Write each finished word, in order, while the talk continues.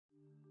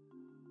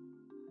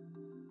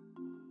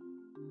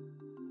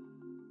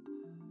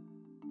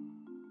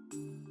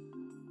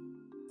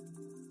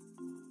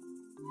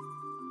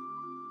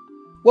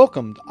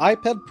Welcome to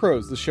iPad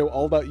Pros, the show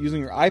all about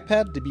using your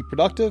iPad to be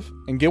productive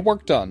and get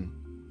work done.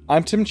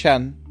 I'm Tim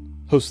Chen,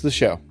 host of the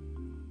show.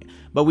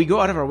 But we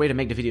go out of our way to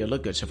make the video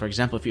look good. So for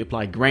example, if you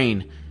apply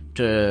grain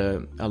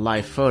to a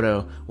live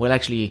photo, we'll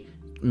actually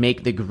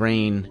make the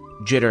grain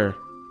jitter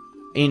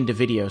in the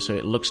video so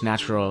it looks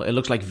natural. It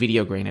looks like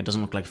video grain. It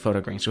doesn't look like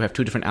photo grain. So we have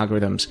two different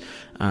algorithms,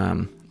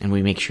 and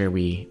we make sure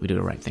we do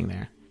the right thing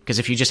there. Because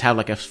if you just have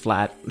like a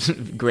flat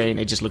grain,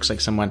 it just looks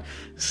like someone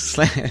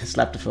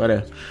slapped a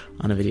photo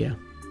on a video.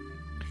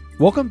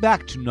 Welcome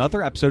back to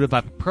another episode of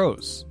iPad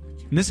Pros.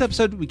 In this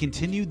episode, we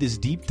continue this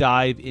deep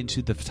dive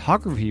into the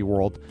photography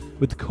world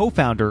with the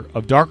co-founder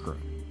of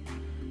Darkroom.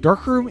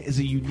 Darkroom is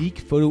a unique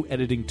photo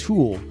editing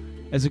tool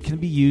as it can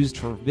be used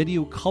for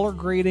video color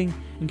grading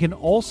and can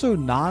also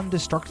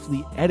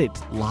non-destructively edit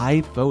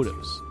live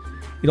photos.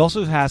 It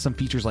also has some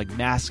features like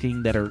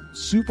masking that are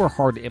super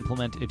hard to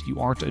implement if you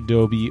aren't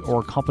Adobe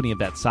or a company of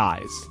that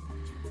size.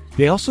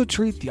 They also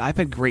treat the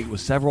iPad great with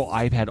several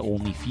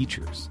iPad-only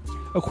features.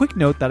 A quick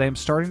note that I am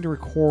starting to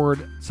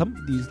record some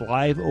of these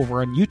live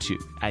over on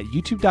YouTube at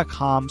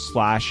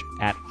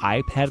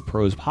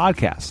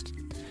youtube.com/@iPadProsPodcast. So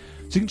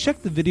you can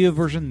check the video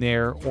version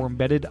there or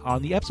embedded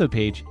on the episode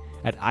page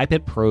at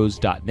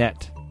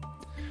iPadPros.net.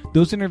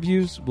 Those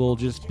interviews will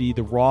just be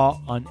the raw,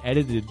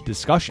 unedited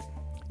discussion.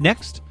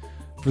 Next,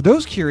 for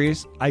those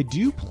curious, I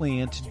do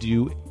plan to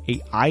do a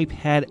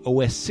iPad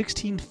OS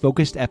 16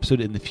 focused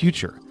episode in the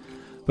future,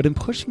 but I'm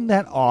pushing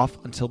that off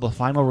until the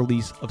final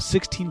release of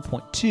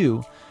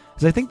 16.2,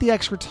 as I think the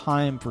extra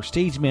time for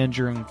stage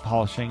manager and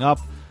polishing up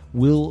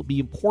will be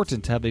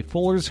important to have a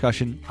fuller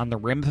discussion on the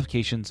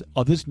ramifications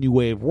of this new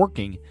way of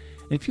working,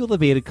 and feel the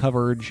beta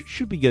coverage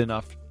should be good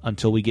enough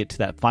until we get to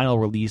that final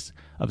release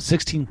of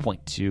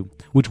 16.2,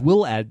 which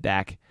will add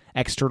back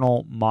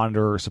external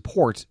monitor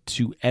support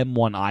to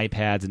M1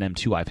 iPads and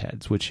M2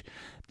 iPads, which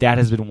that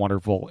has been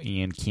wonderful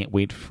and can't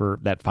wait for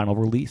that final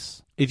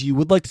release. If you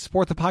would like to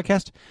support the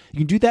podcast, you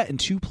can do that in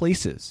two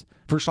places.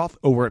 First off,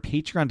 over at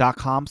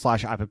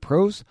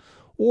patreon.com/iPadPros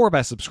or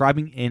by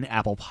subscribing in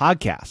Apple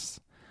Podcasts.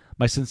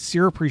 My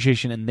sincere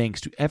appreciation and thanks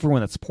to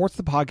everyone that supports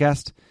the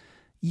podcast.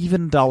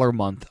 Even $1 a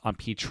month on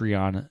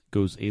Patreon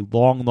goes a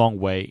long, long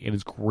way and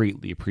is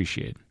greatly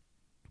appreciated.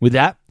 With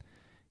that,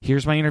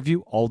 here's my interview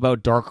all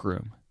about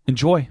Darkroom.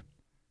 Enjoy.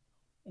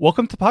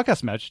 Welcome to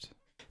Podcast Matched.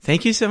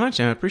 Thank you so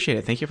much. I appreciate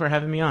it. Thank you for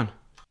having me on.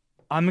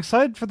 I'm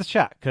excited for the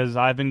chat because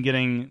I've been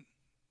getting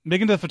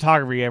big into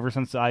photography ever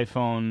since the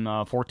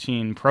iPhone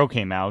 14 Pro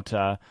came out.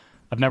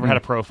 I've never had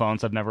a Pro phone,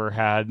 so I've never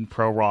had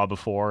Pro RAW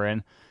before.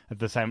 And at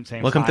the same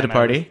Welcome time... to the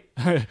party.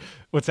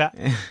 What's that?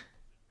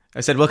 I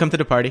said, welcome to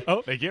the party.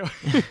 Oh, thank you.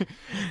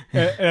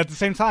 And at the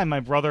same time, my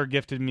brother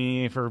gifted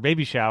me for a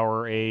baby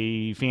shower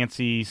a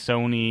fancy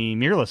Sony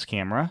mirrorless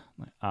camera,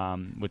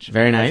 which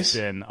very nice.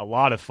 Has been a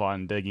lot of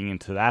fun digging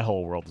into that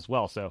whole world as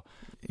well. So,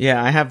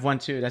 yeah, I have one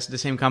too. That's the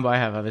same combo I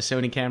have. I have a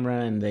Sony camera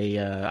and the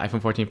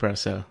iPhone 14 Pro,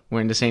 so we're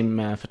in the same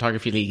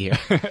photography league here.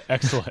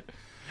 Excellent.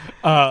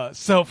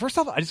 So first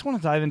off, I just want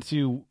to dive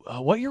into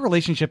what your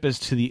relationship is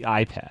to the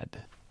iPad.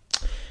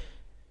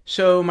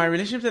 So my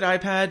relationship to the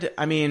iPad,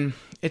 I mean,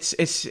 it's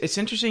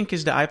interesting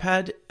because the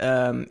iPad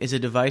is a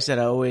device that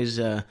I always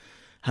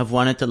have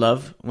wanted to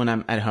love when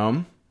I'm at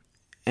home,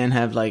 and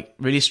have like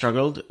really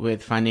struggled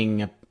with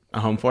finding a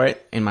home for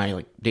it in my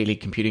like daily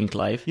computing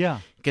life. Yeah,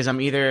 because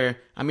I'm either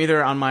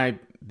on my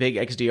big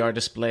XDR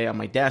display on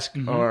my desk,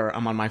 or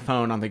I'm on my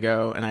phone on the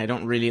go, and I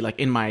don't really like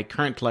in my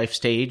current life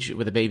stage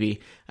with a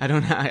baby. I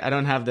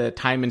don't have the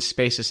time and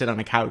space to sit on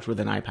a couch with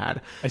an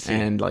iPad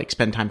and like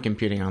spend time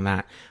computing on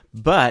that.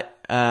 But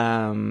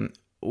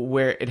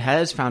where it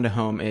has found a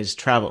home is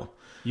travel.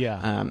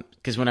 Yeah.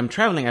 Because when I'm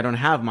traveling, I don't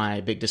have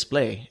my big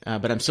display,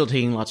 but I'm still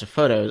taking lots of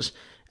photos.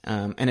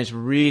 And it's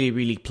really,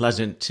 really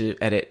pleasant to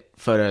edit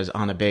photos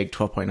on a big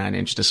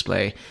 12.9-inch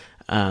display.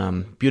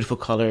 Beautiful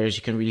colors.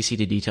 You can really see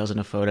the details in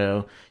a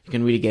photo. You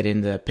can really get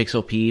in the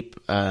pixel peep.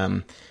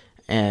 And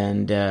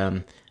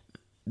the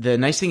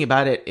nice thing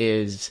about it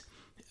is...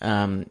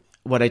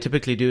 what I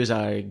typically do is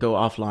I go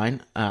offline.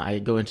 I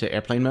go into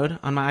airplane mode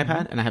on my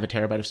iPad, and I have a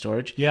terabyte of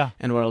storage. Yeah.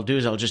 And what I'll do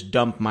is I'll just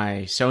dump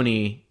my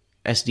Sony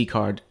SD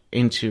card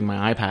into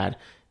my iPad.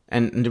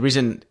 And the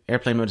reason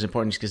airplane mode is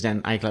important is because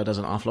then iCloud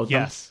doesn't offload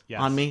them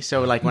on me.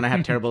 So like when I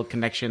have terrible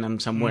connection, I'm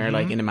somewhere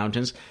like in the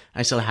mountains,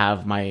 I still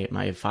have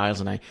my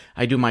files, and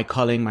I do my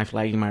culling, my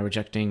flagging, my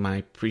rejecting,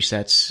 my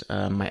presets,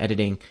 my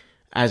editing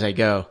as I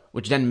go,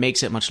 which then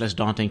makes it much less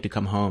daunting to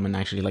come home and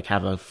actually like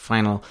have a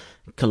final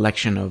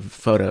collection of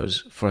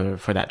photos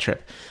for that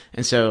trip.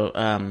 And so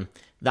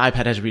the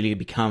iPad has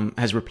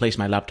replaced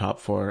my laptop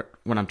for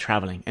when I'm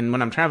traveling. And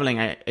when I'm traveling,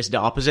 it's the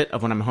opposite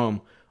of when I'm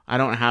home. I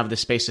don't have the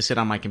space to sit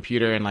on my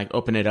computer and like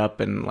open it up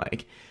and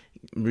like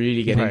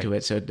really get into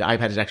it. So the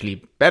iPad is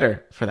actually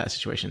better for that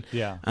situation.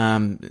 Yeah.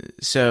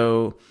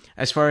 So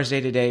as far as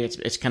day to day,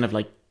 it's kind of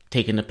like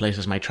taking the place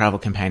as my travel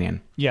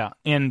companion. Yeah.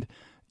 And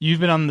you've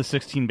been on the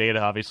 16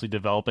 beta, obviously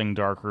developing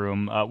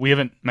Darkroom. We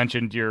haven't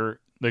mentioned you're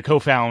the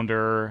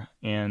co-founder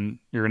and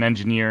you're an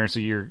engineer, so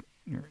you're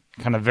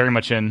kind of very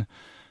much in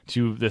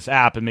to this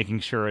app and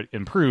making sure it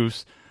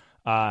improves.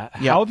 How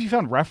have you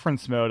found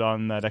reference mode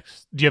on that?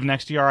 Do you have an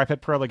XDR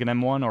iPad Pro, like an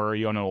M1, or are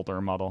you on an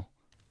older model?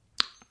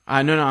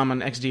 No, I'm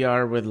on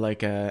XDR with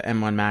like a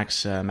M1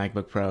 Max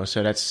MacBook Pro.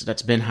 So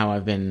that's been how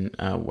I've been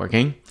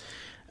working.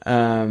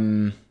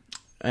 And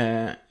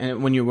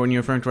when you're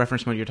referring to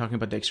reference mode, you're talking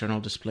about the external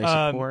display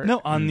support.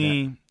 No, on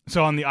the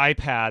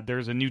iPad,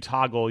 there's a new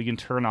toggle you can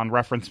turn on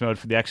reference mode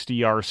for the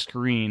XDR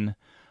screen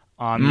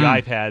on the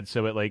iPad,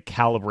 so it like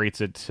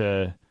calibrates it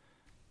to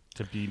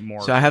be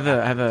more. So I have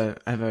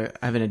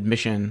an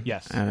admission.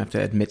 Yes, I have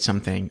to admit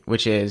something,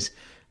 which is,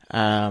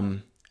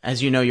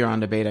 as you know, you're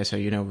on the beta, so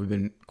you know we've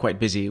been quite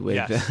busy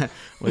with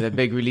with a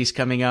big release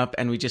coming up,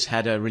 and we just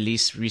had a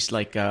release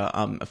like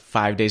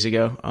 5 days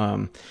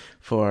ago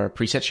for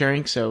preset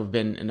sharing. So we've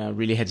been in a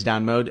really heads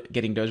down mode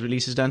getting those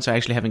releases done. So I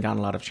actually haven't gotten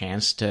a lot of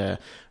chance to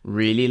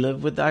really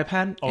live with the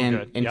iPad.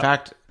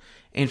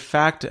 In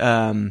fact,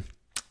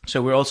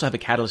 so we also have a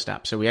Catalyst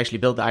app. So we actually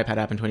built the iPad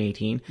app in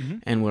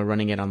 2018, and we're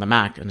running it on the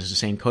Mac, and it's the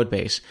same code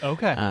base.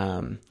 Okay.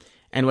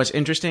 And what's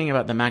interesting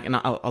about the Mac, and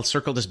I'll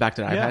circle this back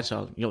to the iPad,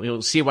 so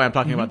you'll see why I'm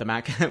talking about the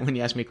Mac when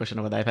you ask me a question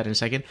about the iPad in a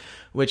second,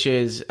 which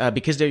is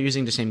because they're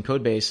using the same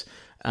code base,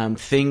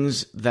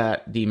 things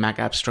that the Mac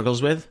app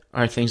struggles with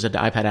are things that the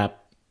iPad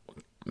app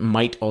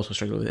might also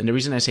struggle with. And the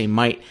reason I say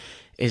might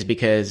is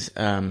because,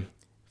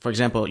 for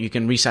example, you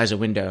can resize a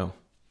window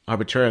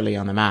arbitrarily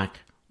on the Mac,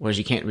 whereas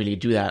you can't really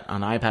do that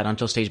on the iPad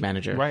until Stage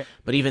Manager. Right.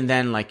 But even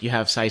then, like, you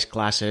have size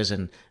classes,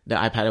 and the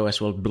iPad OS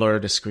will blur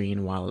the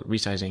screen while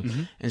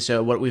resizing. And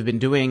so what we've been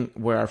doing,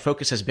 where our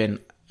focus has been,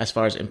 as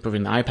far as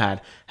improving the iPad,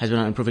 has been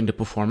on improving the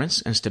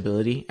performance and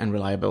stability and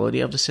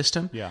reliability of the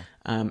system. Yeah.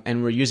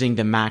 And we're using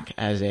the Mac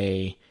as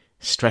a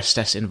stress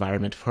test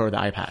environment for the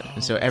iPad.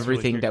 And so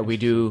everything that we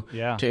do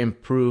to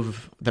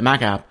improve the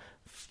Mac app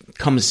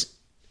comes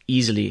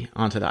easily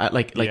onto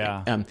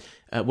the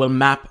will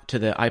map to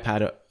the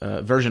iPad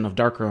version of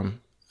Darkroom.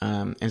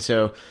 And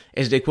so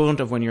it's the equivalent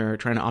of when you're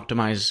trying to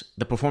optimize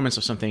the performance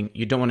of something.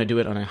 You don't want to do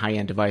it on a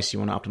high-end device. You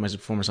want to optimize the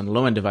performance on a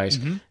low-end device,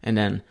 and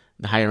then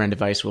the higher-end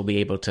device will be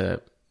able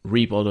to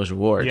reap all those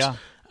rewards.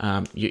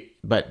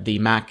 But the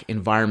Mac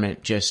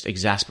environment just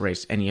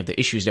exasperates any of the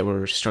issues that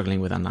we're struggling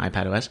with on the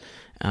iPad OS.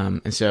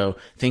 And so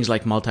things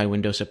like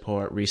multi-window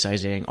support,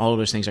 resizing, all of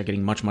those things are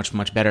getting much, much,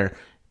 much better,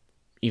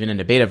 even in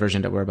the beta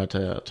version that we're about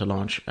to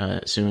launch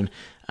soon.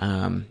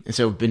 And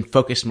so we've been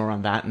focused more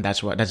on that, and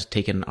that's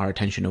taken our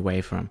attention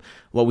away from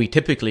what we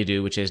typically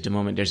do, which is the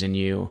moment there's a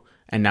new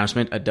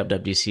announcement, a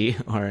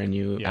WWDC or a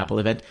new Apple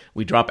event,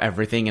 we drop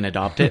everything and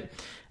adopt it.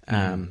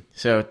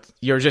 So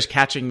you're just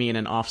catching me in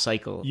an off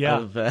cycle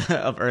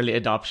of early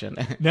adoption.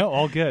 No,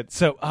 all good.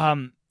 So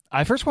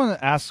I first want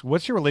to ask,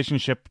 what's your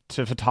relationship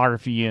to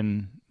photography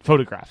and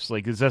photographs?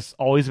 Like, has this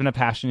always been a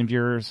passion of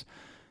yours?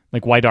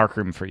 Like, why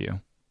Darkroom for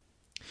you?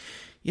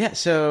 Yeah,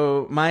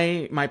 so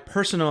my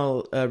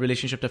personal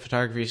relationship to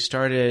photography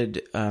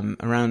started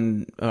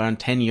around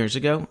 10 years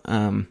ago,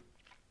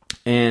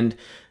 and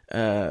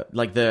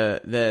like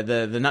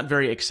the not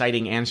very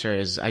exciting answer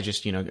is I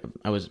just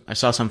I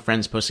saw some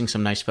friends posting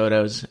some nice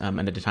photos,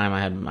 and at the time I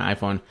had my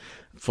iPhone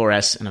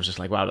 4S, and I was just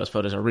like, wow, those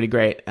photos are really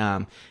great,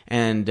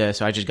 and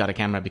so I just got a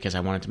camera because I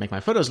wanted to make my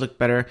photos look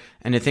better.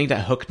 And the thing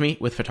that hooked me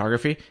with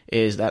photography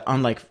is that,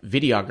 unlike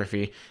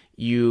videography,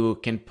 you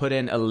can put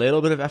in a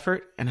little bit of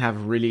effort and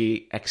have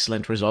really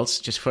excellent results.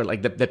 Just for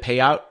like the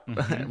payout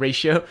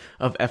ratio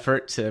of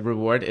effort to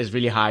reward is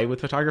really high with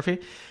photography.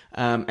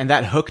 And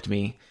that hooked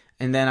me.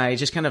 And then I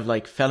just kind of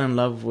like fell in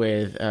love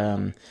with,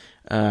 like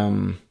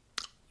I'm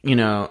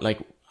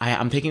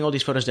taking all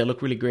these photos that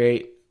look really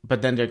great,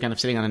 but then they're kind of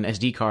sitting on an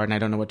SD card and I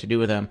don't know what to do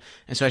with them.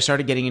 And so I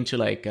started getting into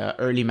like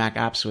early Mac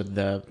apps with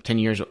the 10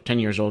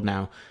 years old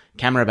now.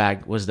 Camera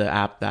Bag was the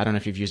app. I don't know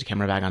if you've used a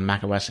Camera Bag on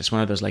Mac OS. It's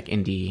one of those like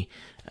indie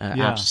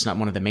apps. It's not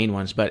one of the main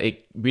ones, but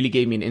it really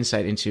gave me an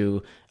insight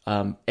into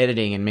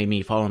editing and made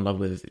me fall in love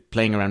with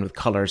playing around with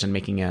colors and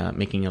making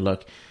a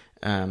look.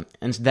 And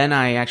then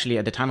I actually,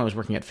 at the time I was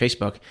working at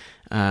Facebook,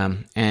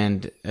 and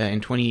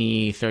in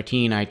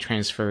 2013 I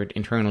transferred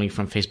internally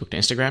from Facebook to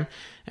Instagram,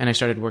 and I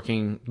started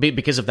working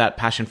because of that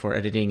passion for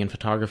editing and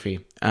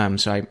photography.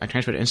 So I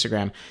transferred to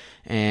Instagram,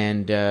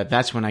 and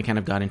that's when I kind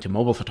of got into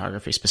mobile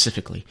photography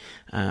specifically.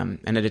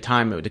 And at the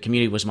time the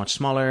community was much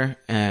smaller,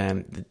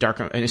 and the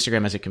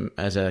Instagram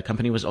as a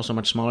company was also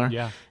much smaller.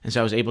 And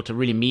so I was able to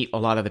really meet a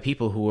lot of the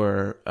people who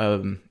were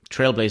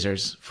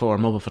trailblazers for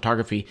mobile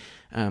photography.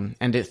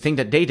 And the thing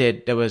that they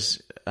did that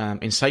was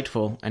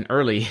insightful and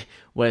early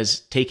was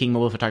taking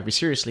mobile photography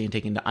seriously and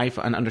taking the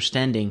iPhone and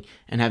understanding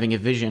and having a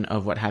vision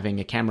of what having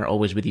a camera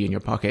always with you in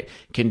your pocket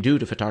can do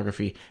to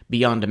photography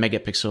beyond the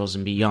megapixels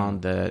and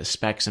beyond the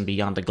specs and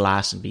beyond the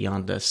glass and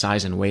beyond the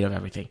size and weight of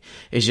everything.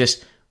 It's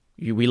just,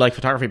 we like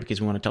photography because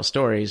we want to tell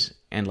stories,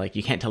 and like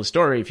you can't tell a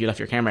story if you left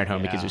your camera at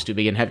home because it was too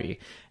big and heavy.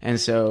 And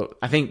so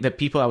I think the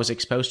people I was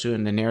exposed to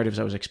and the narratives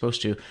I was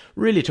exposed to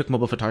really took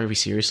mobile photography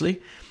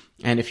seriously.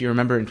 And if you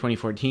remember in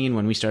 2014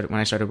 when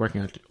I started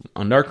working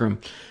on Darkroom,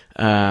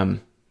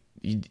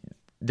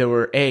 there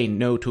were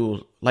no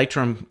tool.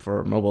 Lightroom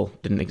for mobile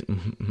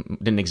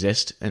didn't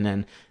exist, and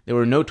then there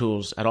were no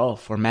tools at all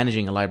for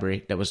managing a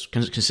library that was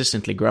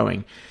consistently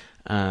growing.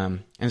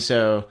 And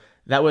so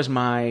that was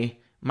my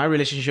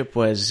relationship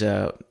was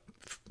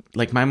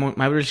like my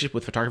relationship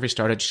with photography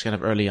started just kind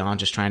of early on,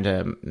 just trying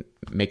to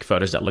make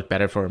photos that look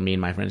better for me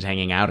and my friends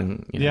hanging out.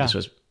 And this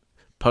was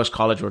post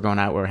college. We're going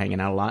out, we're hanging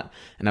out a lot,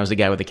 and I was the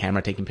guy with the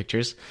camera taking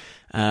pictures.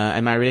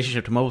 And my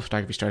relationship to mobile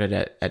photography started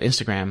at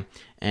Instagram,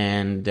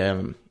 and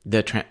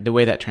the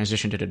way that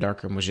transitioned to the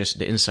darkroom was just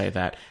the insight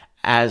that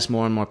as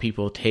more and more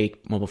people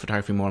take mobile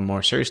photography more and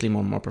more seriously,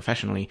 more and more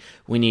professionally,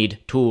 we need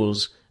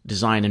tools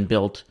designed and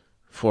built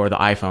for the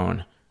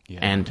iPhone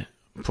and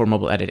for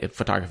mobile edit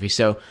photography.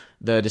 So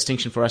the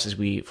distinction for us is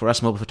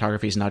mobile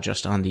photography is not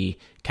just on the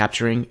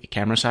capturing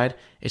camera side,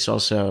 it's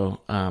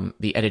also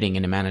the editing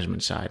and the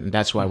management side. And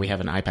that's why we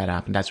have an iPad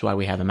app, and that's why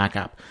we have a Mac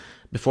app.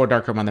 Before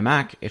Darkroom on the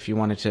Mac, if you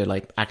wanted to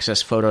like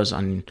access photos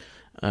on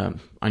your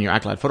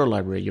iCloud photo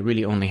library, you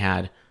really only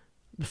had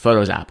the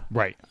Photos app.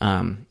 Right.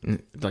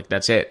 Like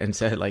that's it. And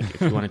so like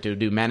if you wanted to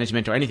do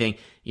management or anything,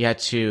 you had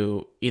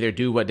to either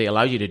do what they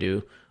allow you to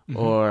do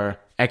or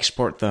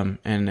export them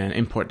and then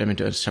import them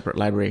into a separate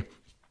library.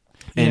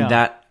 And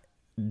that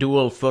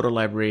dual photo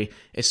library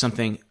is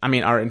something, I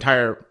mean, our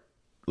entire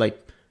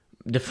like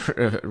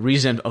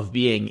reason of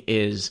being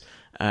is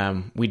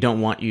we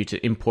don't want you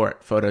to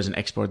import photos and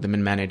export them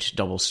and manage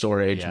double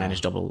storage,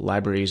 manage double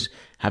libraries,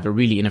 have a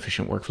really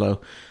inefficient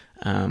workflow.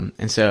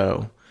 And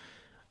so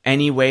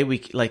anyway,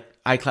 we like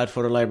iCloud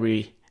Photo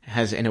Library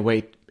has in a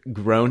way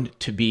grown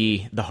to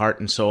be the heart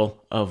and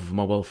soul of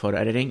mobile photo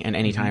editing. And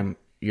anytime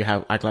you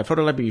have iCloud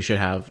Photo Library, you should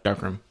have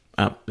Darkroom.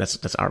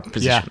 That's our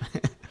position.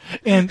 Yeah.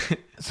 And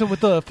so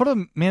with the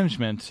photo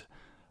management,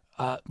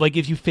 like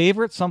if you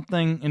favorite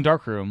something in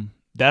Darkroom,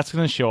 that's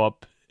going to show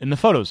up in the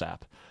Photos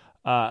app.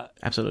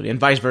 Absolutely, and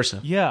vice versa.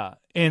 Yeah,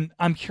 and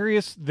I'm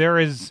curious, there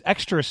is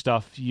extra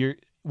stuff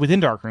within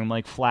Darkroom,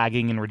 like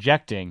flagging and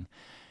rejecting.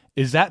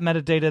 Is that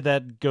metadata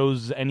that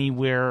goes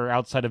anywhere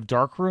outside of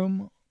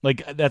Darkroom?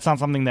 Like, that's not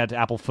something that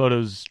Apple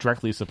Photos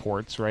directly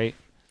supports, right?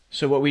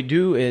 So what we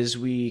do is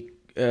we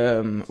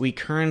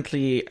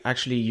currently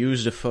actually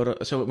use the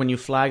photo. So when you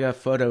flag a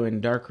photo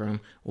in Darkroom,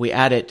 we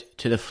add it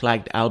to the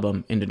flagged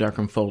album in the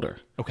Darkroom folder.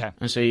 Okay.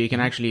 And so you can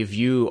actually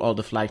view all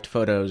the flagged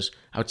photos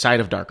outside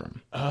of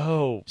Darkroom.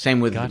 Oh. Same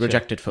with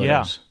rejected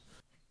photos.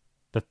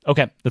 Yeah.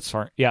 Okay, that's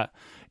fine. Yeah.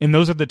 And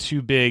those are the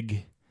two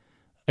big,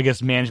 I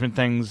guess, management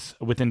things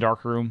within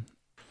Darkroom.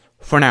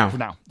 For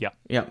now, yeah.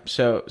 Yeah.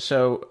 So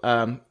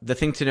the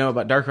thing to know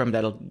about Darkroom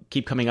that'll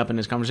keep coming up in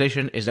this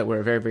conversation is that we're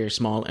a very, very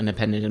small,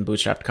 independent, and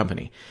bootstrapped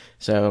company.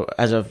 So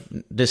as of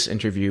this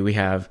interview, we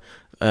have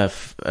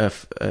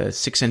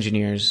 6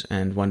 engineers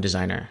and 1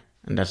 designer,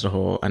 and that's the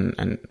whole,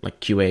 and like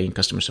QA and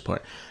customer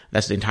support.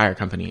 That's the entire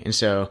company. And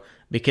so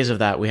because of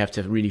that, we have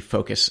to really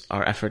focus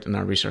our effort and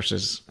our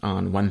resources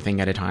on one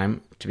thing at a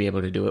time to be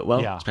able to do it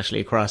well,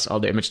 especially across all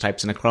the image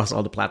types and across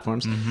all the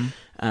platforms.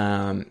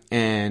 As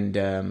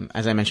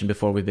I mentioned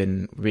before, we've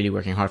been really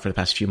working hard for the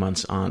past few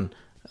months on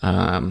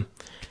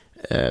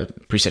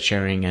preset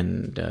sharing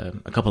and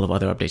a couple of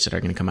other updates that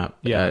are going to come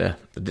out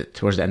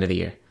towards the end of the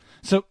year.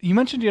 So you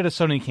mentioned you had a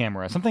Sony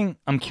camera. Something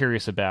I'm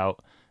curious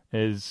about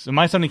is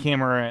my Sony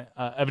camera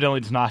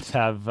evidently does not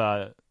have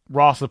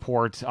RAW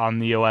support on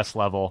the OS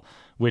level,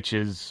 which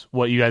is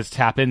what you guys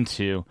tap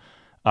into.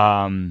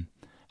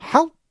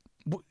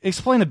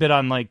 Explain a bit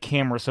on like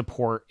camera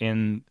support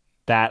in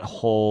that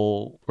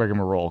whole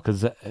rigmarole,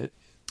 because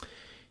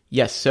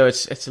yes, so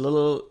it's a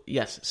little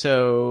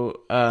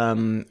So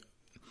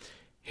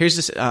here's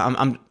this.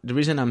 The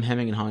reason I'm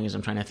hemming and hawing is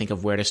I'm trying to think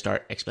of where to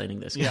start explaining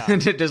this. Yeah.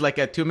 There's like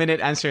a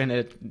 2-minute answer and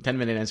a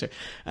 10-minute answer.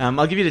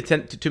 I'll give you the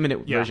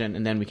 2-minute version,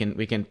 and then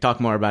we can talk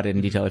more about it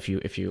in detail if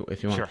you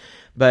want. Sure.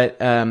 But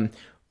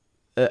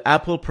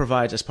Apple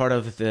provides, as part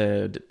of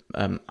the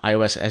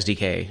iOS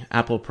SDK,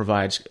 Apple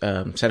provides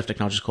a set of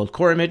technologies called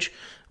Core Image,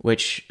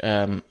 which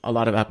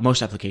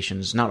most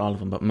applications, not all of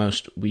them, but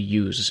most, we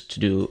use to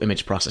do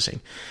image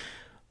processing.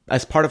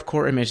 As part of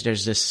Core Image,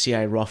 there's this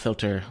CI RAW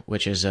filter,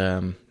 which is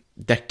the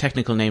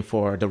technical name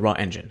for the RAW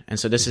engine. And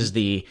so this is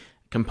the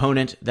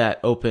component that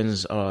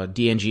opens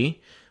DNG,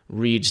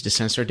 reads the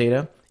sensor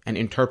data, and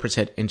interprets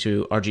it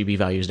into RGB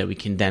values that we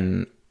can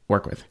then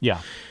work with.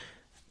 Yeah.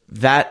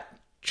 That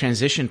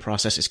transition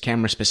process is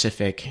camera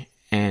specific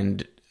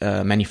and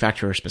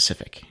manufacturer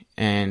specific.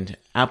 And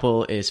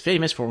Apple is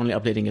famous for only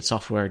updating its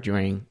software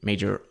during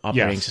major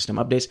operating system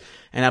updates.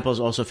 And Apple is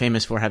also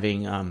famous for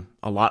having a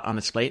lot on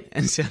its plate.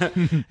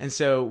 And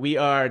so we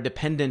are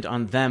dependent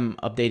on them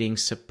updating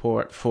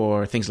support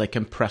for things like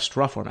compressed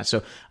RAW formats.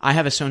 So I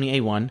have a Sony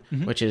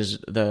A1, which is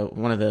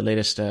one of the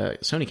latest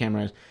Sony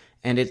cameras,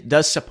 and it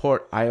does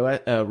support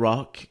iOS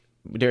RAW.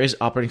 There is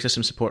operating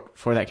system support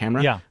for that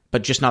camera,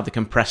 but just not the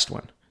compressed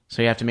one.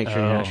 So you have to make sure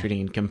you're not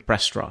shooting in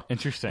compressed RAW.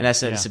 Interesting. And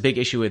that's a big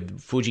issue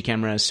with Fuji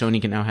cameras.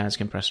 Sony now has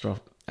compressed RAW.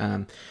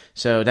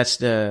 So that's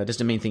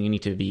the main thing you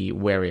need to be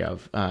wary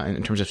of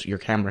in terms of your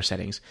camera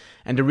settings.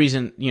 And the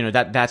reason,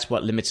 that's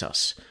what limits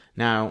us.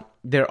 Now,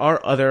 there are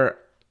other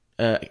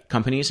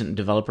companies and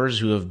developers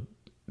who have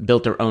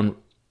built their own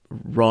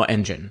raw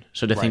engine.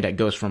 So the thing that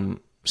goes from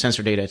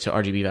sensor data to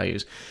RGB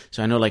values.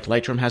 So I know like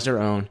Lightroom has their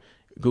own,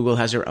 Google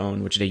has their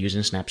own, which they use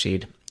in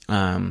Snapseed.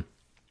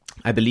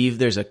 I believe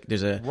there's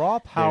a Raw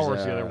Power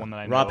is the other one that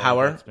I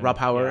know. Raw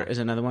Power is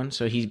another one.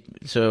 So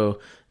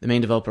the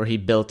main developer, he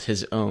built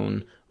his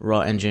own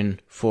raw engine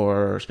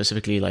for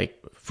specifically like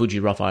Fuji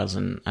raw files,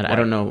 and I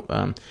don't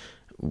know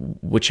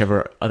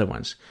whichever other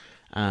ones.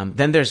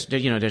 Then there's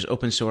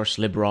open source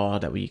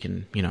LibRaw that you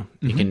can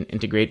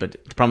integrate, but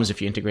the problem is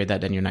if you integrate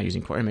that, then you're not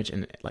using core image,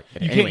 and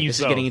this is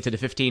getting into the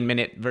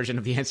 15-minute version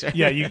of the answer.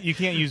 Yeah, you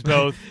can't use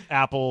both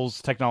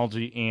Apple's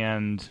technology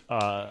and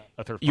a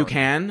third party. You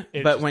can,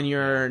 but when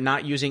you're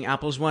not using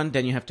Apple's one,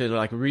 then you have to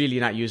like really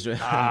not use a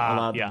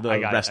lot of the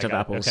rest of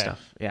Apple's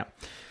stuff. Yeah,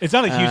 it's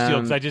not a huge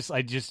deal because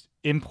I just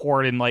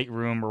import in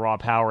Lightroom or Raw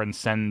Power and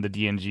send the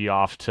DNG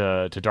off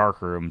to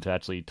Darkroom to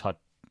actually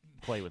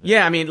play with it.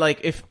 Yeah, I mean, like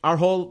if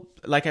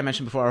like I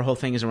mentioned before, our whole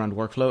thing is around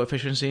workflow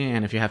efficiency,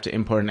 and if you have to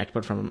import and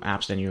export from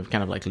apps, then you're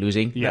kind of like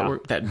losing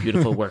that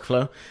beautiful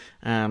workflow.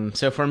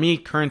 So for me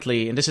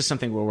currently, and this is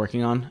something we're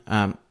working on,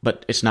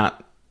 but it's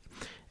not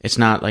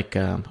like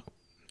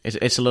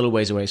it's a little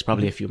ways away. It's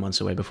probably a few months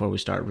away before we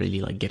start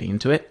really like getting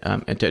into it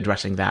and to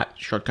addressing that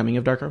shortcoming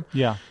of Darkroom.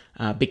 Yeah,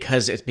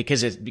 because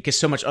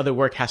so much other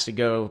work has to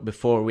go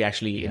before we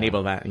actually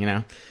enable that.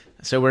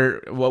 So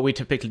what we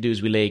typically do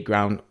is we lay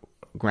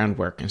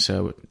groundwork, and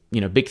so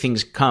big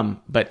things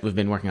come, but we've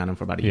been working on them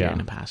for about a year in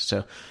the past.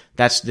 So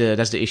that's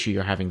the issue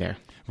you're having there,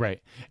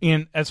 right?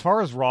 And as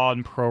far as RAW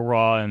and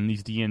ProRAW and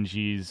these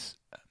DNGs,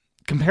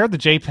 compared to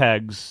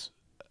JPEGs,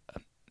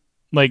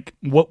 like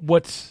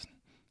what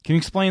can you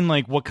explain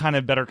like what kind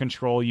of better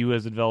control you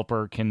as a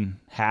developer can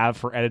have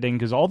for editing?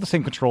 Because all the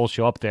same controls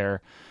show up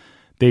there.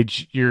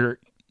 You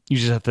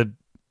just have to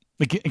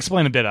like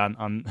explain a bit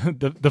on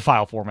the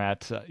file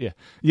format.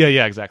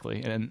 Yeah,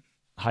 exactly, and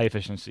high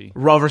efficiency.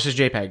 RAW versus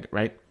JPEG,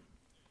 right?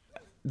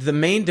 The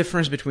main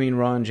difference between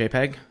RAW and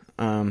JPEG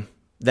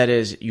that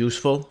is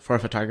useful for a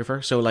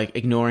photographer, so like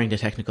ignoring the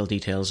technical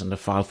details and the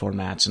file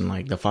formats and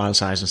like the file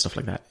size and stuff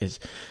like that, is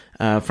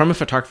from a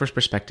photographer's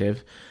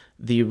perspective,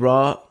 the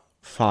RAW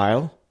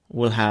file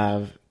will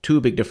have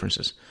two big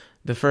differences.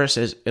 The first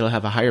is it'll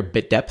have a higher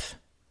bit depth,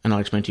 and I'll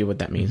explain to you what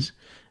that means.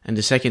 And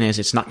the second is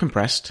it's not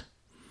compressed,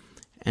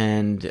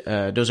 and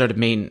those are the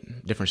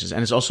main differences.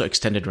 And it's also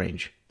extended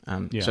range.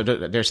 So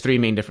there's three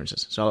main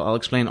differences. So I'll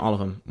explain all of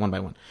them one by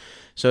one.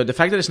 So the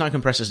fact that it's not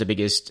compressed is the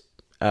biggest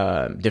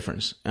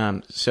difference.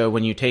 So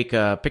when you take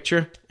a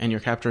picture and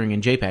you're capturing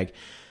in JPEG,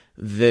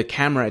 the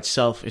camera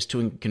itself is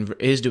doing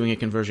a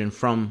conversion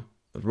from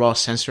raw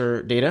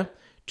sensor data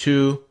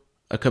to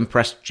a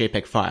compressed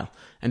JPEG file.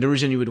 And the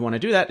reason you would want to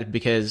do that is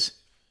because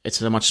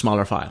it's a much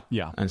smaller file.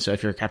 Yeah. And so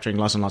if you're capturing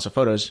lots and lots of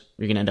photos,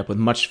 you're going to end up with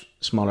much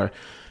smaller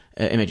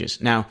images.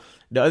 Now,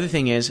 the other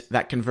thing is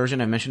that conversion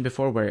I mentioned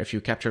before, where if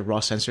you capture raw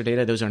sensor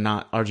data, those are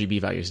not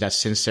RGB values. That's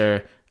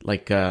sensor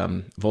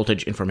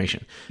voltage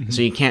information. Mm-hmm.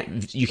 So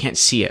you can't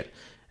see it.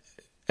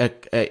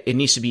 It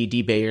needs to be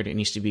debayered. It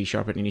needs to be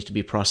sharpened. It needs to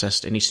be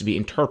processed. It needs to be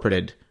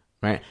interpreted,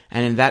 right?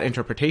 And in that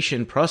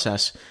interpretation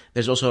process,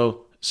 there's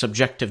also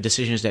subjective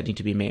decisions that need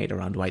to be made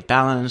around white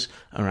balance,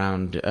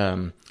 around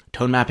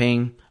tone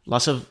mapping.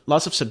 Lots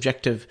of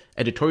subjective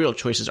editorial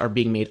choices are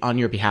being made on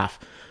your behalf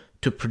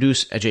to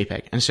produce a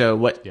JPEG. And so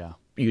what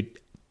you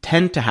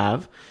tend to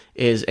have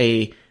is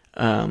I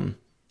don't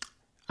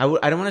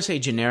want to say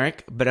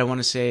generic, but I want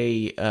to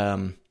say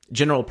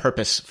general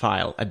purpose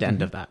file at the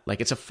end of that.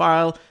 Like it's a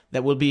file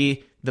that will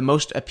be the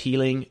most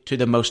appealing to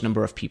the most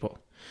number of people.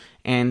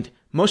 And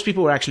most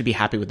people will actually be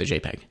happy with the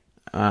JPEG.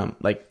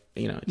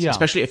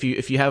 Especially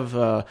if you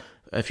have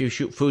if you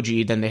shoot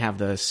Fuji, then they have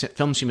the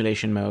film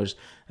simulation modes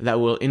that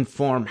will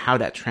inform how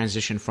that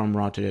transition from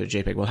RAW to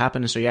JPEG will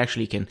happen. And so you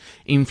actually can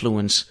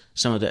influence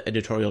some of the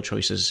editorial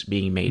choices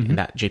being made in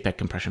that JPEG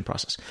compression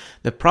process.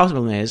 The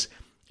problem is,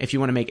 if you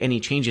want to make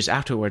any changes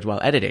afterwards while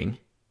editing,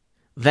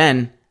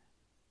 then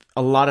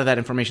a lot of that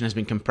information has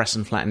been compressed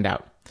and flattened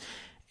out.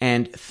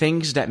 And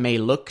things that may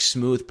look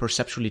smooth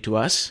perceptually to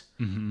us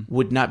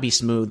would not be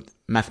smooth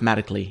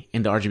mathematically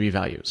in the RGB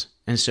values.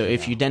 And so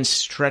if you then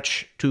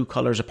stretch two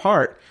colors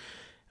apart,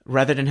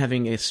 rather than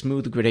having a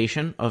smooth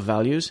gradation of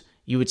values,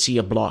 you would see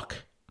a block.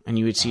 And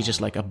you would see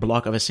just like a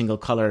block of a single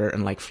color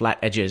and like flat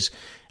edges.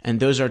 And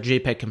those are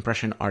JPEG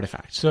compression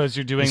artifacts. So as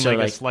you're doing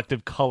a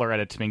selective color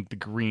edit to make the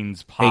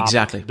greens pop,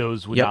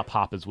 those would not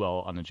pop as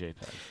well on a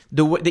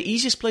JPEG. The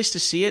easiest place to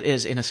see it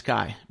is in a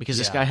sky, because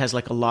the sky has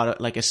like a lot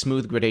of like a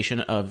smooth gradation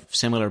of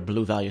similar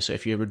blue values. So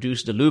if you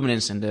reduce the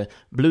luminance in the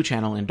blue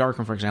channel in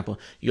Darkroom, for example,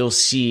 you'll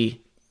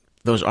see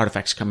those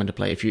artifacts come into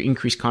play. If you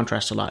increase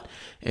contrast a lot,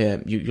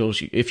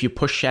 if you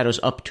push shadows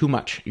up too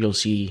much, you'll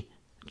see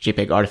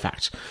JPEG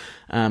artifacts.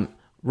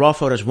 RAW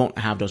photos won't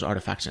have those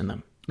artifacts in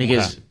them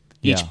because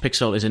each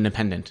pixel is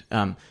independent.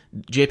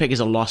 JPEG is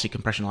a lossy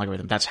compression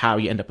algorithm. That's how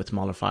you end up with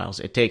smaller files.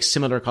 It takes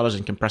similar colors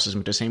and compresses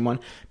them to the same one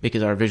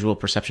because our visual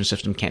perception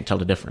system can't tell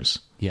the difference.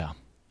 Yeah.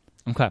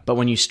 Okay. But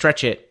when you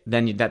stretch it,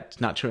 then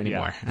that's not true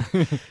anymore.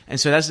 Yeah. And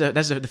so that's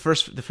the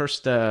first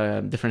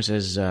difference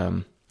is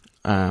the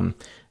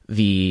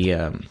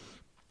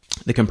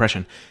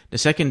compression. The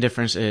second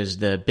difference is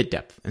the bit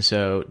depth. And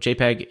so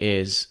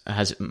JPEG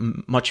has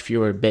much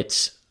fewer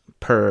bits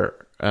per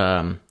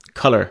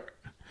color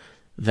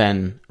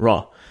than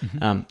RAW.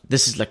 Mm-hmm.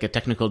 This is like a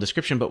technical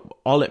description, but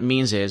all it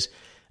means is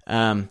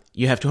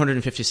you have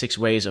 256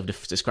 ways of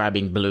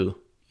describing blue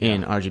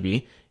in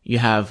RGB. You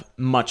have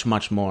much,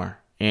 much more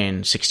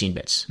in 16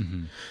 bits.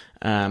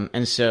 Mm-hmm.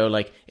 And so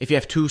like if you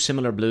have two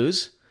similar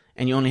blues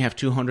and you only have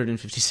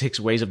 256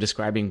 ways of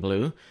describing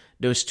blue,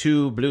 those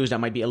two blues that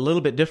might be a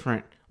little bit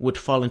different would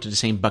fall into the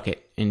same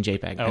bucket in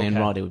JPEG, and in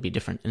RAW they would be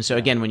different. And so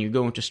again, when you're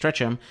going to stretch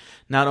them,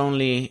 not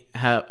only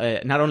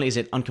is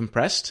it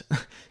uncompressed,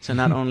 so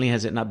not only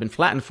has it not been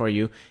flattened for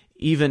you,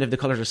 even if the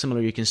colors are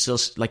similar, you can still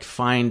like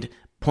find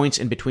points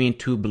in between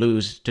two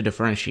blues to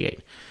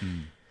differentiate.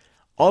 Mm.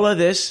 All of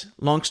this,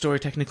 long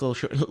technical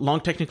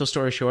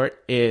story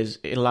short, is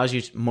it allows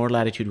you more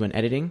latitude when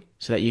editing,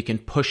 so that you can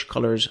push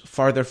colors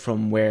farther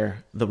from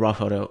where the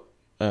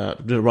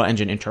RAW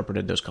engine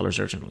interpreted those colors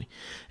originally.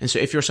 And so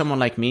if you're someone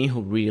like me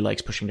who really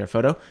likes pushing their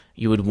photo,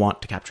 you would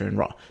want to capture in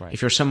RAW. Right.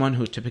 If you're someone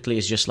who typically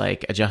is just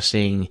like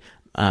adjusting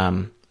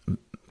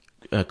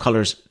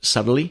colors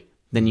subtly,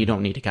 then you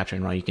don't need to capture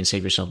in RAW. You can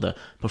save yourself the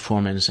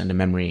performance and the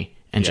memory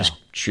and just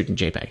shoot in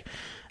JPEG.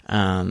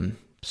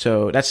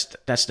 So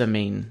that's the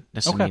main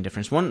main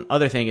difference. One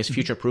other thing is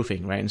future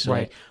proofing, right? And so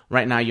like,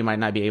 right now you might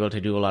not be able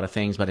to do a lot of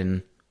things, but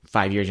in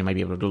 5 years you might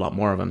be able to do a lot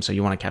more of them. So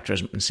you want to capture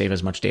and save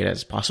as much data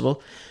as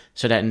possible,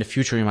 so that in the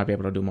future you might be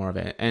able to do more of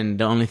it. And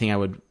the only thing I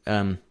would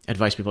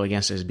advise people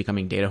against is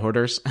becoming data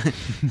hoarders.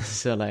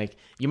 So like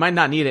you might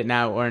not need it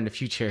now or in the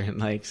future.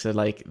 Like so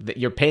like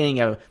you're paying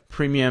a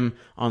premium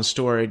on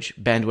storage,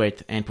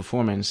 bandwidth, and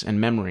performance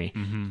and memory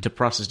to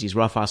process these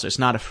raw files. So it's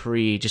not a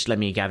free just let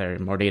me gather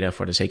more data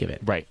for the sake of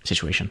it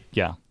situation.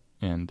 Yeah,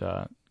 and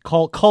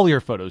Call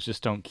your photos.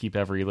 Just don't keep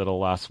every little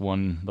last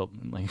one.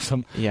 Like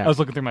I was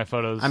looking through my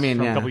photos from a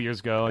couple years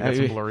ago. I got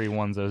some blurry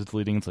ones I was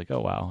deleting. It's like, oh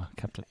wow, I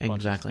kept it.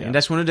 Exactly, and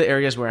that's one of the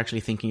areas we're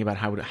actually thinking about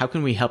how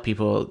can we help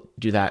people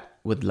do that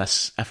with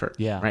less effort.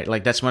 Yeah, right.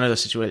 Like that's one of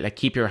those situations. Like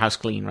keep your house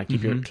clean. Right,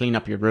 clean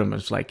up your room.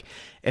 It's like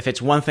if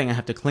it's one thing I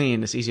have to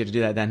clean, it's easier to do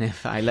that than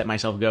if I let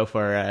myself go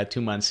for 2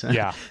 months.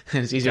 Yeah,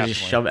 it's easier to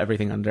just shove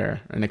everything under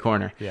in the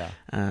corner. Yeah,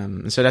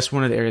 so that's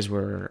one of the areas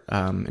where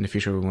in the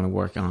future we want to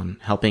work on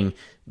helping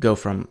go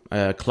from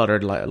a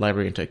cluttered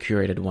library into a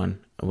curated one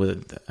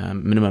with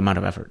minimum amount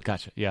of effort.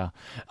 Gotcha. Yeah,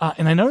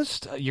 and I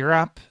noticed your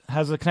app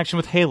has a connection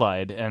with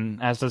Halide,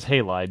 and as does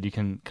Halide. You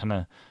can kind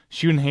of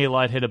shoot in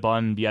Halide, hit a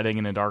button, be editing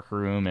in a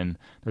Darkroom, and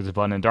there's a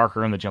button in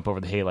Darkroom to jump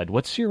over the Halide.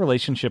 What's your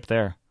relationship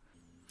there?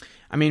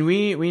 I mean,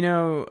 we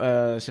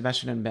know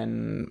Sebastian and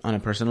Ben on a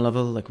personal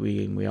level. Like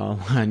we all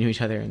knew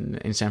each other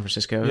in San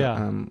Francisco.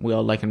 Yeah. We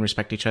all like and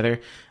respect each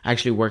other. I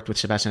actually worked with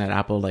Sebastian at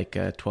Apple like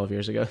 12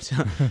 years ago.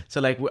 So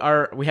like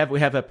we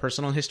have a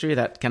personal history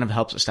that kind of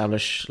helps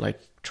establish like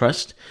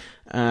trust.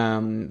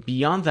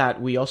 Beyond that,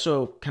 we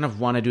also kind of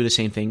want to do the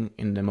same thing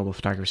in the mobile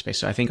photography space.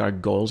 So I think our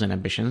goals and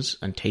ambitions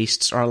and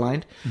tastes are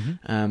aligned.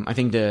 I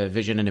think the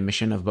vision and the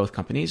mission of both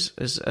companies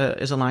is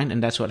aligned,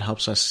 and that's what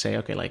helps us say,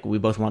 okay, like we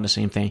both want the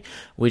same thing.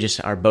 We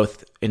just are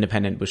both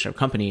independent bootstrap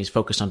companies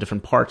focused on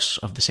different parts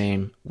of the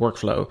same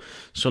workflow.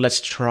 So let's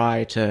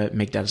try to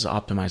make that as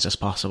optimized as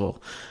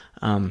possible.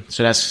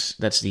 So that's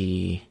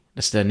the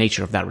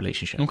nature of that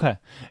relationship. Okay,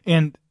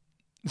 and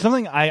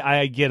something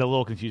I get a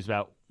little confused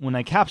about. When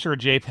I capture a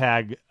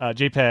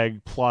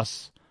JPEG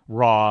plus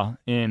RAW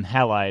in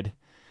Halide,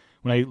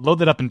 when I load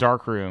that up in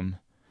Darkroom,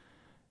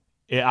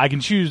 I can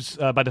choose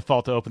by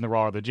default to open the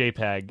RAW or the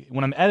JPEG.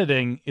 When I'm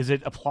editing, is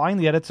it applying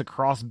the edits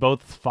across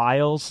both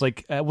files?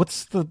 Like,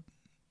 what's the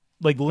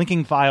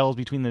linking files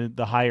between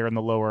the higher and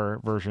the lower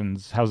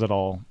versions? How's it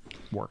all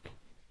work?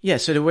 Yeah,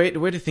 so the way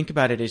to think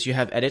about it is you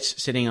have edits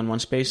sitting on one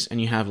space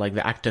and you have like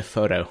the active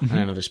photo on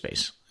another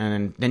space.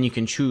 And then you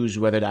can choose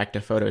whether the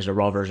active photo is the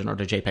RAW version or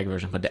the JPEG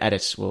version, but the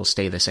edits will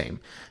stay the same.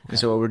 Okay. And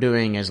so what we're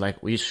doing is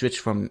like we switch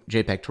from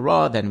JPEG to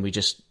RAW, then we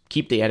just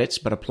keep the edits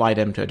but apply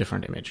them to a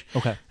different image.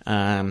 Okay.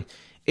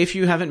 If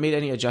you haven't made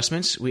any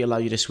adjustments, we allow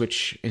you to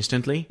switch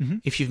instantly.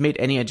 If you've made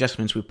any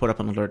adjustments, we put up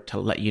an alert to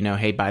let you know,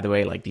 hey, by the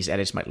way, like these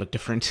edits might look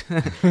different.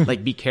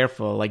 Like be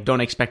careful. Like don't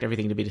expect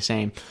everything to be the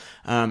same.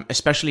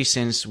 Especially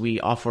since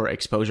we offer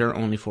exposure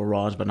only for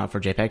RAWs, but not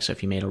for JPEG. So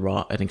if you made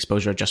an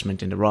exposure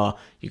adjustment in the RAW,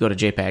 you go to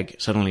JPEG,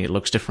 suddenly it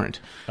looks different.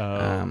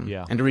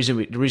 Yeah. And the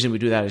reason we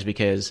do that is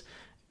because,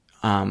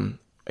 again,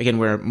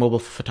 we're mobile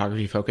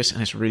photography focused,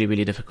 and it's really,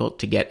 really difficult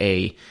to get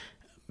a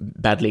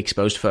badly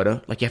exposed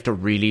photo. Like you have to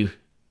really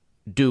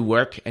do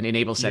work and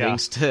enable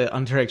settings to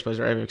underexpose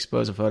or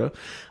overexpose a photo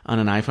on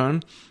an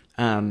iPhone.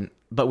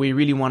 But we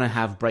really want to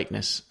have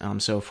brightness.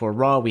 So for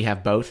RAW, we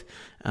have both,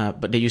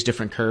 but they use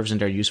different curves and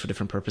they're used for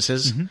different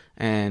purposes.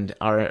 And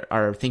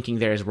our thinking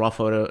there is RAW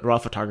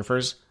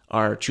photographers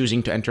are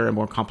choosing to enter a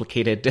more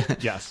complicated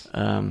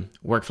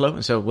workflow.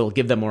 And so we'll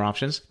give them more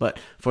options. But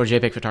for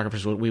JPEG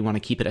photographers, we want to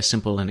keep it as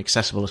simple and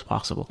accessible as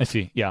possible. I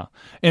see, yeah.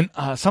 And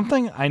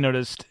something I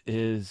noticed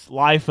is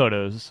live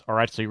photos are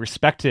actually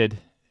respected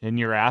in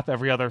your app.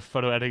 Every other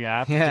photo editing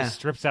app just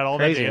strips out all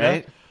Crazy, that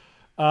data.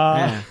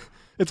 Right?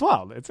 It's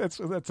wild. It's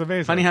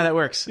amazing. Funny how that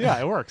works. Yeah,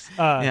 it works.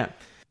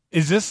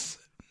 Is this...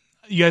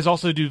 You guys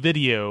also do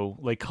video,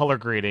 like color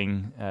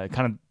grading,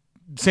 kind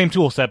of same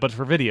tool set, but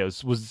for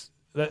videos.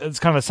 It's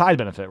kind of a side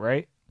benefit,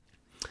 right?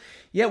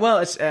 Yeah, well,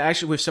 it's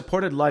actually, we've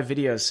supported live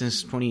videos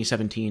since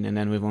 2017, and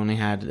then we've only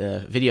had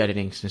video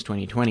editing since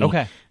 2020.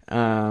 Okay.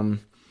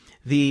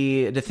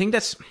 The thing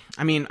that's,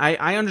 I mean,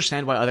 I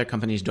understand why other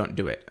companies don't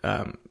do it.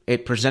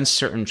 It presents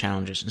certain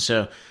challenges, and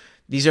so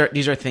these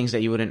are things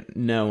that you wouldn't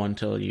know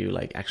until you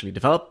like actually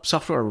develop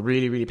software or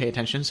really, really pay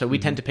attention. So we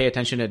tend to pay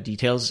attention to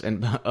details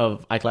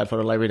of iCloud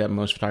Photo Library that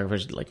most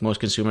photographers, like most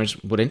consumers,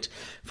 wouldn't,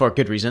 for a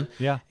good reason.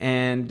 Yeah.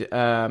 And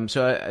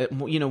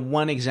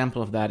one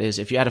example of that is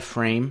if you add a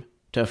frame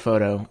to a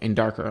photo in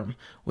Darkroom,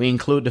 we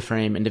include the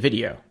frame in the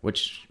video,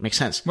 which makes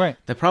sense. Right.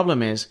 The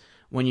problem is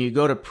when you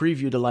go to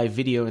preview the live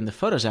video in the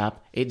Photos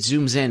app, it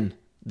zooms in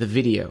the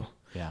video.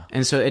 Yeah.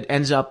 And so it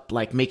ends up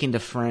like making the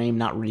frame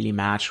not really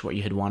match what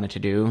you had wanted to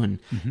do. And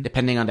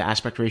depending on the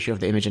aspect ratio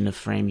of the image in the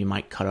frame, you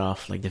might cut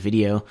off like the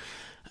video.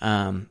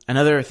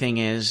 Another thing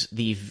is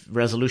the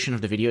resolution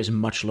of the video is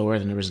much lower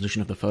than the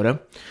resolution of the photo.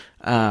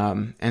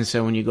 And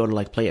so when you go to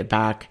like play it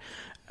back,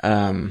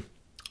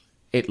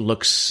 it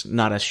looks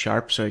not as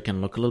sharp, so it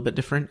can look a little bit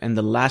different. And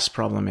the last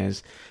problem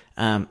is,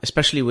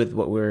 especially with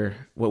what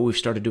we've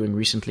started doing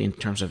recently in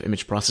terms of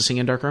image processing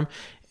in Darkroom,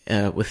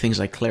 with things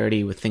like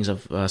clarity, with things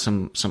of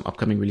some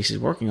upcoming releases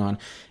we're working on,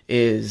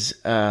 is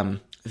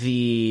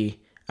the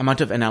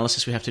amount of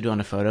analysis we have to do on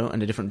a photo and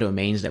the different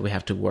domains that we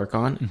have to work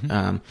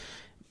on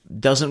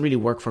doesn't really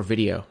work for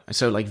video. And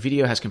so like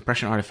video has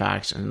compression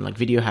artifacts, and like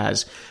video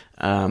has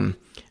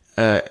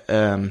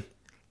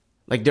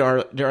like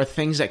there are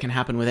things that can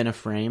happen within a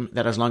frame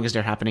that as long as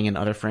they're happening in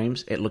other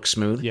frames, it looks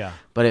smooth. Yeah.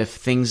 But if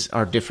things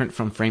are different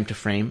from frame to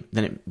frame,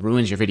 then it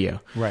ruins your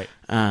video. Right.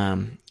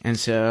 And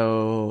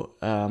so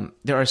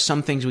there are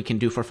some things we can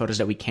do for photos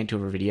that we can't do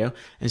over video.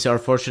 And so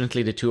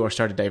unfortunately, the two are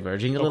started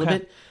diverging a little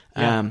bit.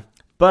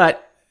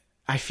 But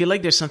I feel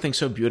like there's something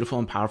so beautiful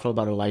and powerful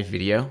about a live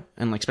video,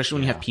 and like especially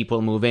when you have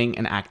people moving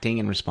and acting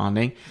and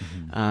responding.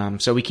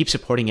 So we keep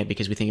supporting it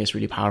because we think it's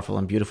really powerful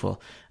and beautiful.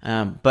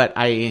 But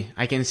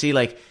I can see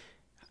like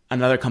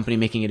another company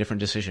making a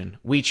different decision.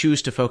 We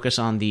choose to focus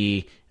on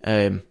the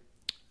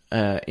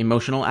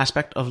emotional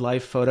aspect of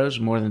live photos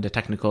more than the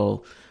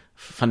technical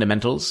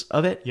fundamentals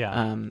of it.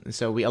 Yeah.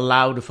 So we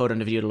allow the photo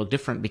and the video to look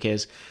different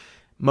because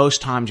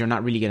most times you're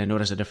not really going to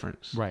notice a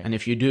difference. Right. And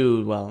if you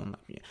do, well,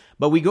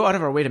 but we go out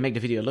of our way to make the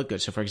video look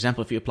good. So for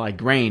example, if you apply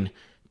grain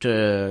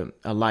to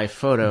a live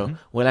photo,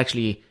 we'll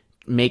actually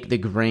make the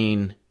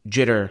grain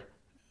jitter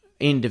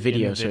in the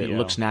video, so it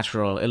looks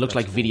natural. It looks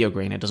like video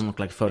grain. It doesn't look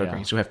like photo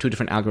grain. So we have two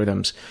different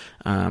algorithms,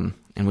 and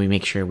we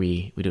make sure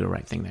we do the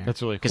right thing there.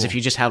 That's really cool. Because if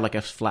you just have like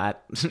a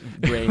flat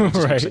grain, it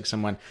just looks like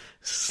someone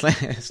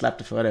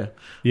slapped a photo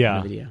in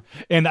the video.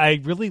 And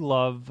I really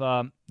love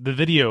the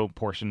video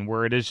portion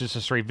where it is just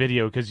a straight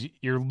video, because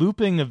you're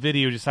looping a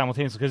video just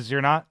simultaneously, because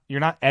you're not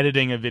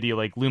editing a video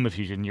like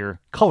LumaFusion. You're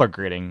color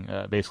grading,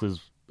 basically.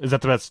 Is that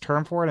the best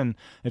term for it? And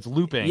it's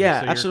looping. Yeah,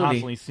 so you're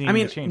absolutely. Constantly seeing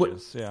the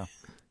changes.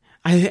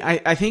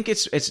 I think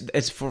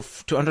it's for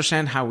to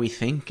understand how we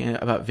think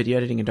about video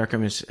editing in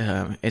Darkroom is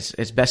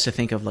it's best to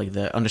think of like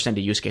understand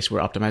the use case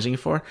we're optimizing it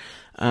for,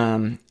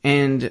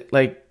 and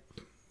like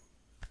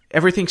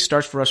everything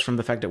starts for us from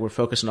the fact that we're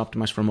focused and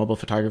optimized for mobile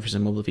photographers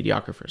and mobile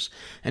videographers.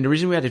 And the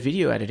reason we added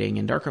video editing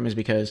in Darkroom is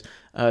because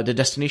the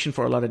destination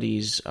for a lot of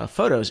these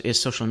photos is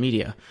social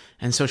media,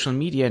 and social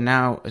media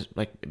now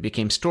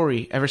became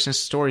story. Ever since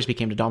stories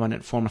became the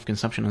dominant form of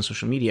consumption on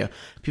social media,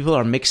 people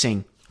are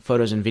mixing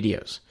photos and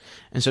videos.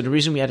 And so the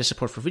reason we added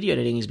support for video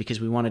editing is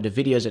because we wanted the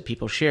videos that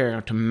people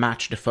share to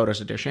match the photos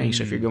that they're sharing.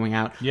 So if you're going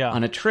out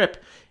on a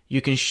trip, you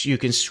can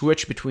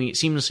switch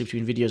seamlessly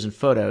between videos and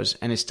photos,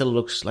 and it still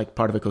looks like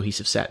part of a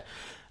cohesive set.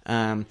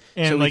 And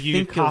so like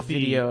you could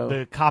copy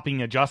the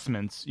copying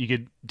adjustments. You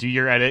could do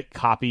your edit,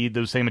 copy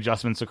those same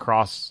adjustments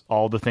across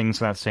all the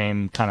things in that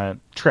same kind of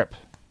trip.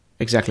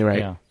 Exactly right.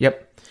 Yeah.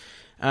 Yep.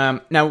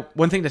 Now,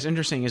 one thing that's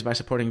interesting is by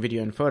supporting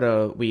video and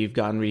photo, we've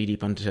gotten really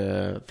deep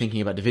into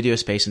thinking about the video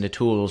space and the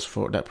tools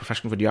that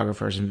professional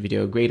videographers and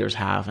video graders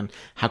have, and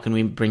how can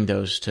we bring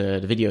those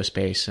to the video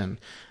space and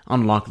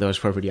unlock those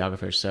for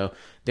videographers. So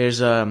there's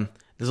a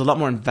lot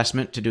more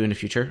investment to do in the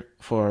future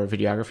for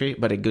videography,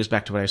 but it goes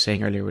back to what I was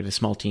saying earlier with a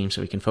small team,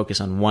 so we can focus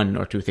on one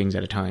or two things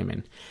at a time.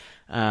 And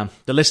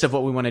the list of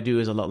what we want to do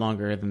is a lot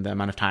longer than the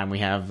amount of time we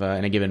have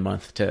in a given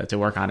month to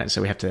work on it.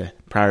 So we have to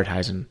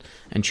prioritize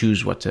and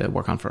choose what to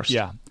work on first.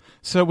 Yeah.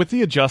 So with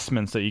the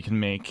adjustments that you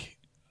can make,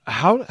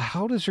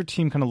 how does your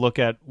team kind of look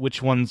at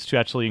which ones to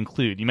actually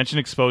include? You mentioned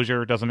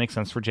exposure doesn't make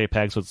sense for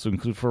JPEG, so it's to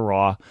include for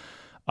RAW.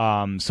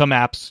 Some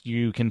apps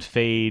you can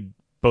fade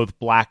both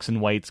blacks and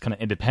whites kind of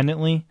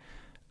independently.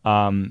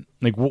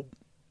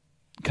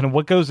 kind of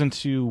what goes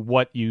into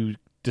what you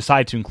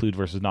decide to include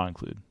versus not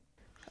include?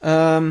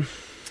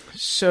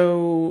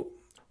 So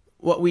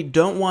what we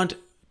don't want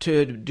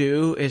to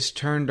do is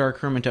turn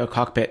Darkroom into a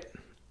cockpit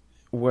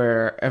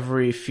where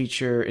every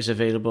feature is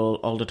available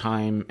all the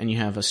time and you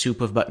have a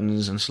soup of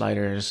buttons and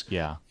sliders.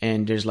 Yeah.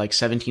 And there's like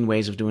 17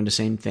 ways of doing the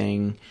same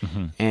thing.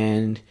 Mm-hmm.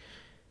 And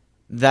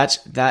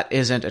that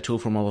isn't a tool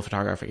for mobile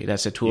photography.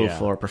 That's a tool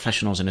for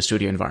professionals in a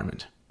studio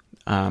environment.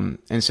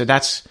 And so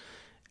that's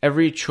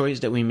every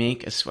choice that we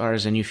make as far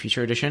as a new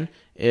feature addition.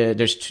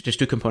 There's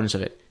two components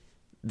of it.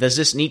 Does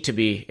this need to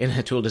be in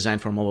a tool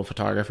designed for mobile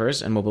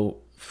photographers and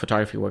mobile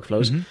photography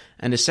workflows? Mm-hmm.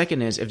 And the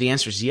second is, if the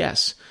answer is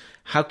yes,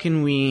 how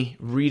can we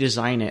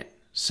redesign it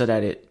so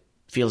that it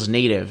feels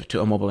native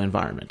to a mobile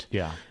environment?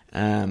 Yeah.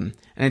 And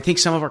I think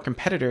some of our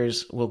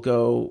competitors will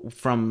go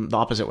from the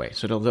opposite way.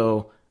 So they'll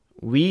go,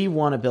 we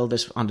want to build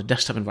this on the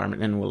desktop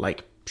environment, and we'll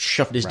like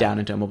shove this down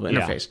into a mobile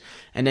interface.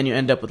 And then you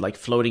end up with like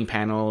floating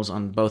panels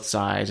on both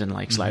sides and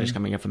like sliders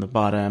coming up from the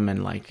bottom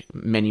and like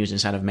menus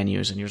inside of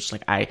menus. And you're just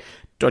like, I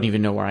don't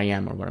even know where I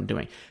am or what I'm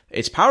doing.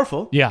 It's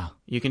powerful. Yeah.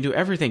 You can do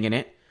everything in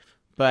it,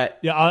 but...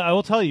 Yeah, I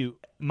will tell you,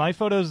 my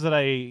photos that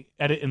I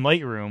edit in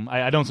Lightroom,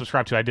 I don't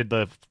subscribe to. I did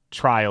the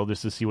trial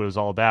just to see what it was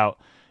all about.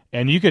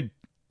 And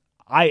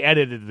I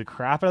edited the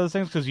crap out of those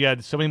things because you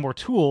had so many more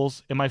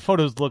tools, and my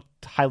photos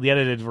looked highly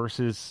edited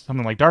versus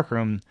something like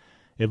Darkroom.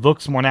 It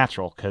looks more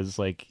natural because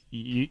like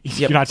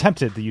you're not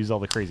tempted to use all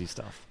the crazy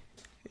stuff.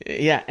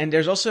 Yeah, and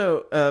there's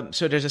also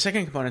so there's a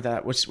second component of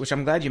that, which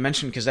I'm glad you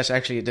mentioned, because that's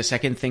actually the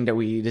second thing that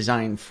we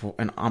designed for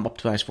and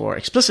optimized for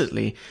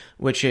explicitly,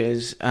 which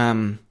is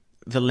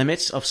the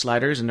limits of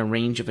sliders and the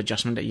range of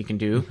adjustment that you can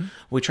do. Mm-hmm.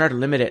 We try to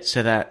limit it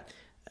so that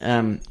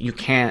you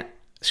can't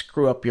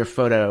screw up your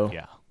photo.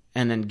 Yeah.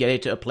 And then get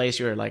it to a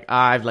place where you're like,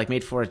 I've like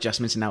made 4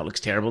 adjustments and now it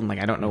looks terrible, and like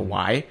I don't know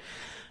why.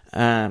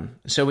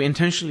 So we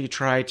intentionally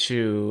try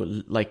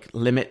to like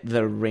limit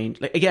the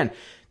range. Like, again,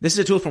 this is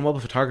a tool for mobile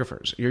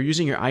photographers. You're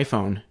using your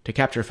iPhone to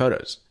capture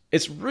photos.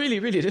 It's really,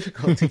 really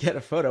difficult to get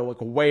a photo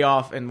like way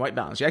off in white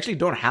balance. You actually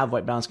don't have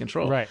white balance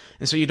control, right?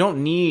 And so you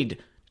don't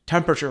need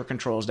temperature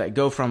controls that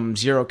go from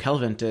 0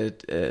 Kelvin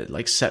to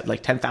like set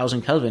like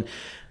 10,000 Kelvin.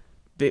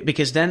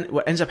 Because then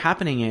what ends up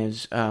happening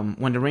is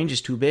when the range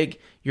is too big,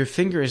 your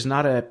finger is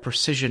not a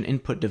precision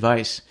input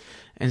device.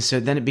 And so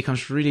then it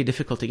becomes really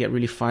difficult to get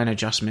really fine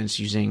adjustments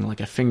using like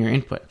a finger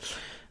input.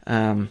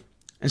 And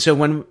so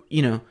when,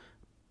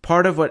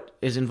 part of what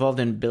is involved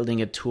in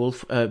building a tool,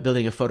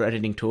 building a photo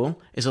editing tool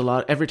is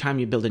every time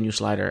you build a new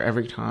slider,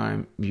 every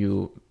time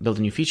you build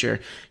a new feature,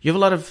 you have a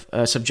lot of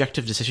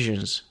subjective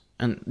decisions.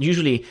 And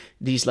usually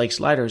these like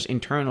sliders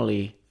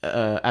internally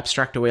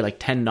abstract away like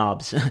 10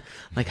 knobs.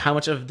 Like how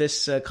much of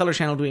this color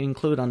channel do we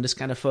include on this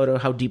kind of photo?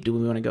 How deep do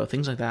we want to go?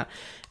 Things like that.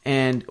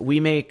 And we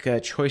make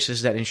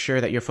choices that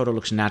ensure that your photo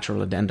looks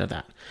natural at the end of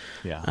that.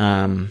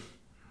 Yeah.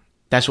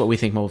 That's what we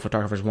think mobile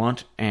photographers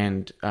want.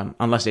 And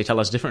unless they tell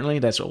us differently,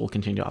 that's what we'll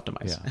continue to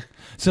optimize. Yeah.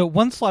 So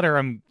one slider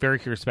I'm very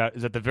curious about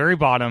is at the very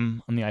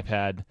bottom on the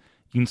iPad.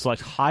 You can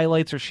select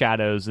highlights or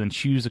shadows and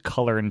choose a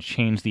color and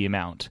change the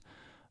amount.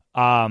 Yes.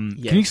 Can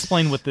you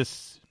explain what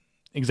this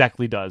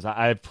exactly does?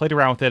 I've played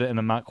around with it, and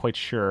I'm not quite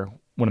sure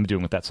what I'm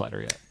doing with that slider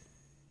yet.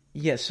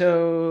 Yeah,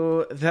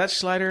 so that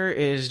slider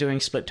is doing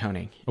split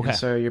toning. Okay. And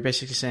so you're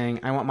basically saying,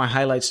 I want my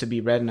highlights to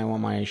be red and I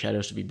want my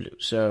shadows to be blue.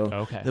 So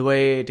okay. The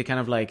way to kind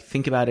of like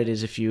think about it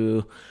is if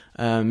you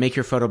make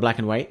your photo black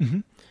and white,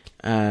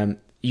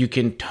 you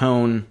can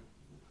tone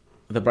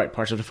the bright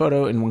parts of the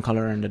photo in one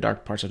color and the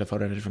dark parts of the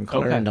photo in a different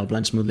color, and they'll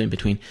blend smoothly in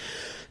between.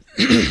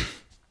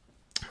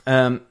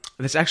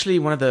 That's actually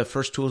one of the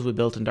first tools we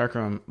built in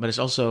Darkroom, but it's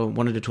also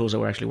one of the tools that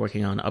we're actually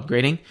working on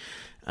upgrading.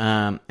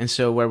 And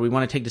so where we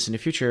want to take this in the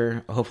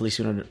future, hopefully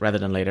sooner rather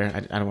than later,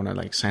 I don't want to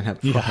like sign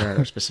up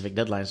for specific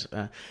deadlines.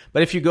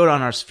 But if you go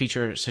on our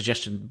feature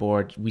suggestion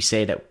board, we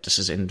say that this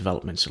is in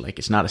development. So like,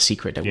 it's not a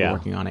secret that we're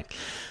working on it.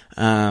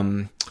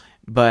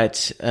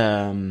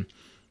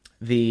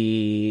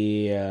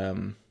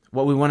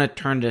 What we want to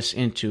turn this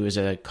into is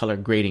a color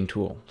grading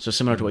tool. So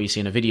similar to what you see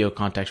in a video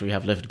context where you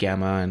have lift,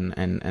 gamma,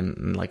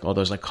 and like all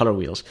those like color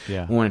wheels.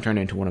 Yeah. We want to turn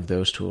it into one of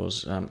those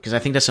tools because I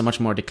think that's a much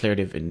more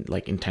declarative and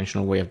like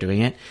intentional way of doing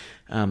it.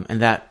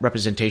 And that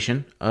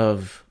representation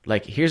of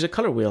like, here's a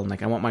color wheel, and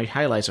like I want my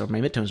highlights or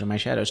my midtones or my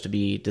shadows to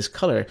be this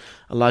color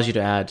allows you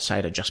to add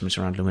side adjustments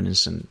around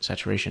luminance and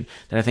saturation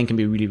that I think can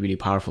be really, really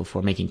powerful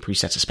for making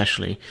presets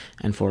especially,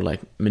 and for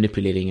like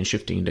manipulating and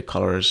shifting the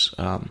colors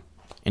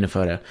in a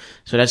photo.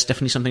 So that's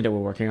definitely something that we're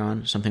working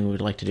on, something we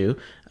would like to do.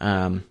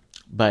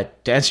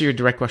 But to answer your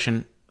direct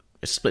question,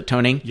 it's split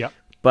toning. Yep.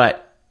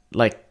 But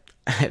like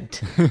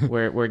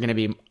we're going to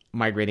be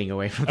migrating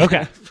away from that.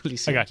 Okay.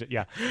 I gotcha.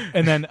 Yeah.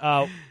 And then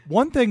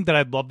one thing that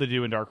I'd love to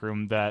do in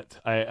Darkroom that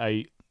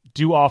I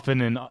do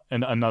often in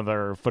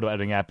another photo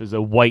editing app is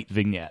a white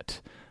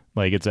vignette.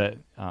 Like it's a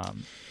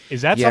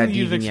is that something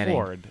you've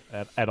explored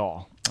at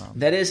all?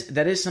 That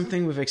is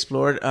something we've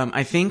explored.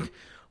 I think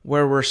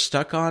where we're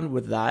stuck on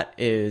with that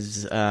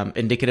is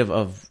indicative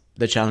of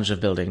the challenge of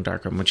building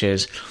Darkroom, which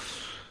is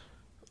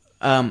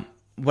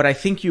what I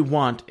think you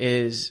want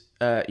is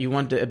you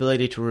want the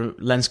ability to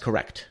lens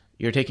correct.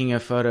 You're taking a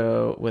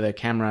photo with a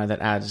camera that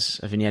adds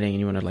a vignetting, and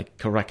you want to like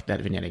correct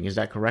that vignetting. Is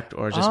that correct,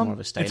 or is this more of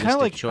a stylistic it's kind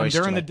of like choice?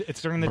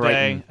 It's during the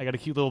day. I got a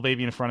cute little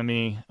baby in front of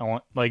me. I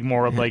want like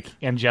more of like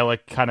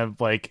angelic kind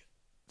of like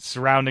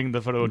surrounding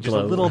the photo, just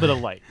a little bit of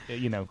light.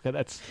 You know,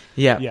 that's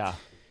yeah.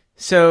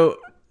 So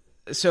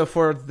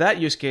for that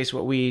use case,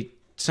 what we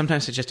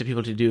sometimes suggest to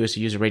people to do is to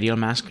use a radial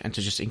mask and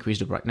to just increase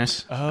the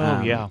brightness.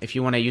 If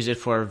you want to use it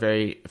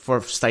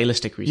for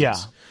stylistic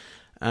reasons.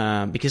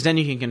 Because then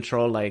you can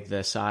control like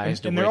the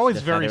size, and they're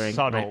always very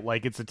subtle. Right?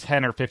 Like it's a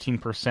 10 or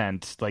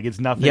 15%. Like it's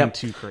nothing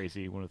too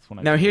crazy.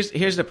 Now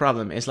here's the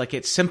problem: is like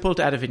it's simple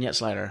to add a vignette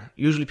slider.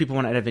 Usually people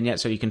want to add a vignette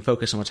so you can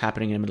focus on what's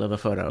happening in the middle of a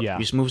photo. Yeah.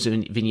 You just move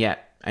the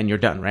vignette and you're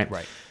done, right?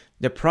 Right.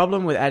 The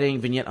problem with adding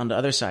vignette on the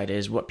other side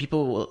is what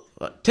people will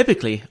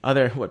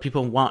what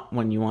people want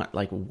when you want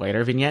like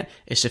wider vignette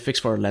is to fix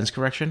for lens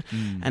correction.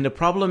 And the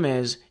problem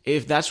is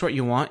if that's what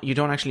you want, you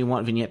don't actually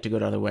want vignette to go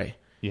the other way.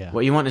 Yeah.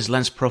 What you want is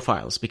lens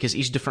profiles, because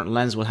each different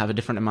lens will have a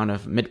different amount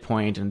of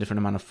midpoint and a different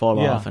amount of fall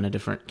off and a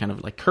different kind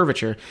of like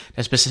curvature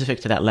that's specific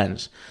to that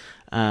lens.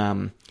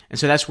 And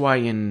so that's why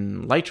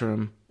in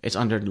Lightroom it's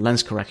under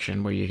lens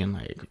correction, where you can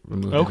like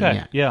remove the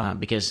vignette.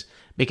 Because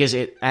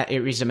it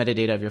reads the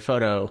metadata of your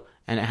photo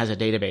and it has a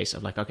database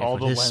of like, okay, all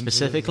for this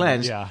specific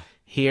lens,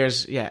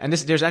 here's and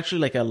there's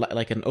actually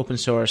like an open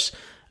source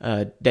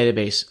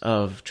database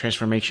of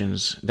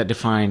transformations that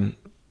define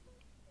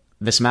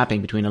this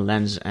mapping between a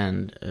lens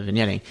and a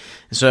vignetting.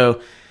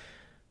 So,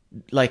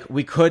 like,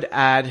 we could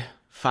add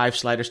 5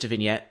 sliders to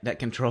vignette that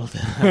control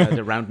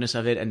the roundness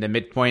of it and the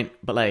midpoint,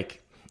 but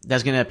like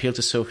that's going to appeal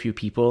to so few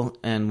people.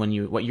 And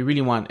what you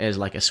really want is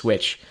like a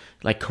switch,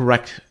 like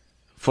correct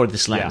for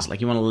this lens. Like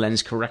you want a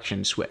lens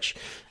correction switch.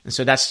 And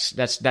so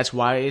that's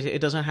why it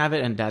doesn't have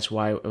it, and that's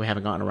why we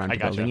haven't gotten around to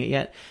building it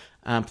yet.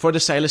 For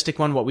the stylistic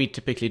one, what we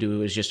typically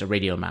do is just a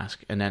radial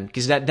mask, and then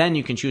because then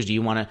you can choose: do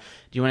you want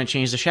to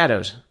change the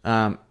shadows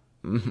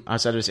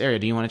outside of this area?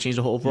 Do you want to change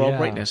the whole overall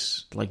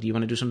brightness? Like, do you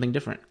want to do something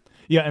different?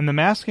 Yeah, and the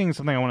masking is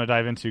something I want to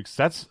dive into because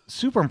that's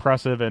super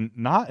impressive and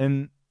not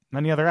in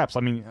many other apps.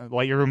 I mean,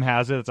 Lightroom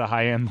has it. It's a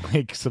high-end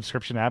like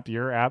subscription app.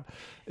 Your app.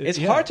 It's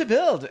hard to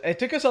build. It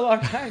took us a long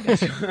time.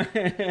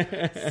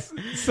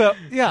 So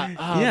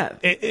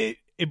it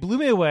blew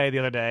me away the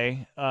other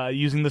day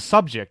using the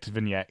subject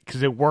vignette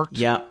because it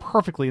worked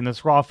perfectly in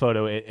this raw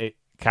photo. It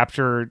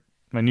captured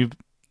my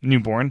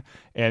newborn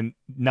and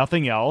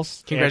nothing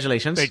else.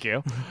 Congratulations. Thank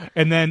you.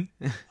 And then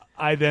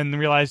I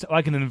realized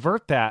I can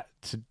invert that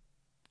to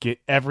get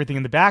everything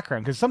in the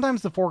background, because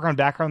sometimes the foreground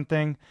background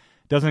thing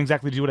doesn't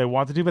exactly do what I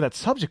want to do, but that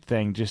subject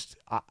thing just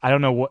I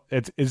don't know what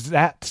is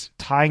that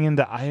tying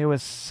into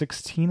iOS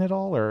 16 at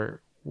all,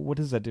 or what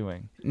is that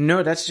doing?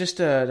 No, that's just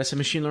that's a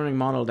machine learning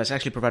model that's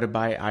actually provided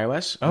by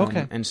iOS.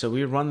 Okay. And so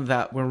we run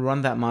that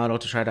model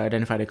to try to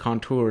identify the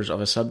contours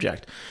of a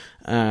subject.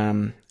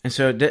 And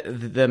so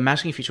the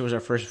masking feature was our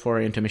first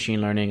foray into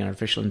machine learning and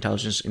artificial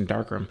intelligence in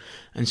Darkroom.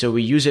 And so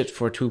we use it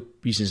for 2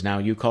 reasons now.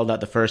 You called out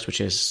the first, which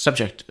is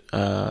subject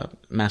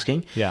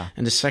masking. Yeah.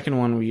 And the second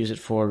one we use it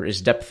for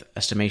is depth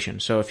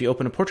estimation. So if you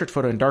open a portrait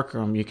photo in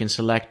Darkroom, you can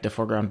select the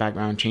foreground,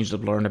 background, change the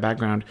blur in the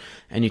background,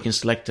 and you can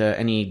select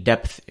any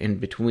depth in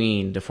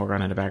between the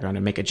foreground and the background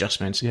and make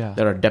adjustments that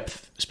are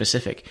depth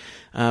specific.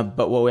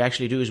 But what we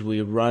actually do is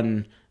we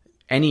run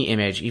any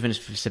image, even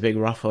if it's a big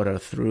raw photo,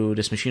 through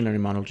this machine learning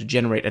model to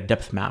generate a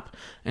depth map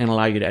and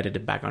allow you to edit the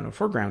background or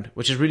foreground,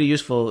 which is really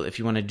useful if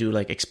you want to do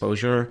like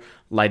exposure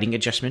lighting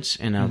adjustments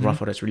in a raw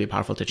photo. It's really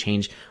powerful to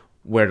change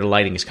where the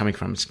lighting is coming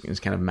from. It's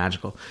kind of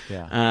magical.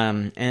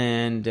 So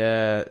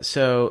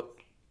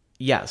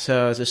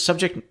the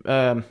subject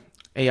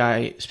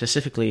AI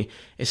specifically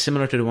is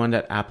similar to the one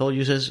that Apple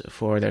uses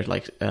for their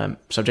like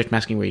subject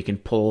masking, where you can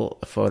pull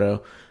a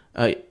photo,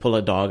 pull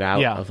a dog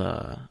out of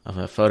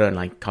a photo and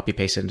like copy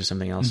paste it into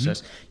something else.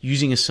 Just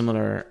using a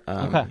similar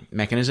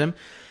mechanism.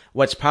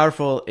 What's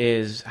powerful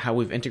is how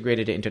we've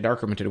integrated it into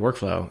Darkroom, into the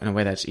workflow in a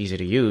way that's easy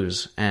to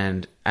use,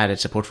 and added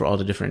support for all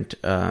the different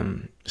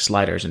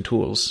sliders and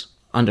tools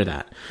under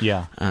that.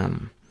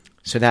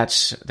 So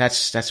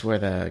that's where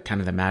the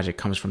kind of the magic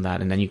comes from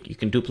that, and then you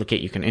can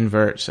duplicate, you can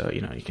invert, so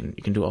you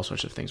can do all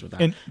sorts of things with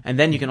that, and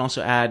then you can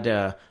also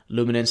add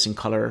luminance and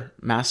color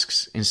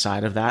masks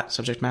inside of that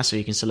subject mask, so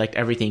you can select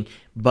everything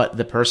but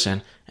the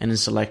person, and then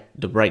select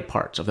the bright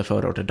parts of the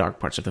photo, or the dark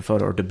parts of the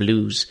photo, or the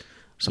blues,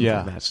 something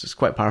like that. So it's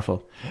quite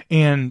powerful.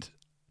 And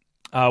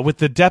with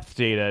the depth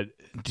data,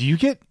 do you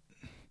get?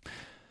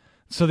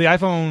 So the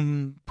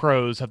iPhone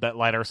Pros have that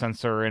LiDAR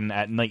sensor, and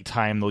at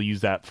nighttime they'll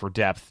use that for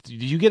depth. Do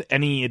you get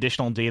any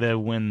additional data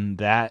when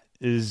that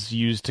is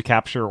used to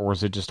capture, or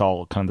is it just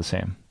all kind of the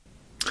same?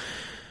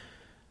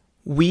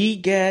 We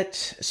get,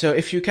 so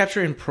if you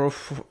capture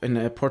in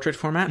a portrait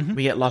format,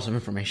 we get lots of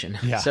information.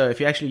 So if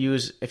you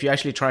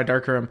actually try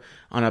Darkroom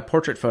on a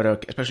portrait photo,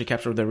 especially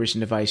captured with a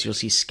recent device, you'll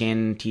see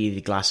skin,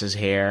 teeth, glasses,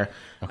 hair,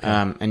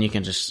 and you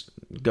can just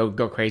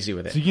go crazy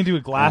with it. So you can do a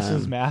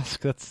glasses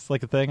mask. That's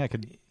like a thing I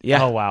could.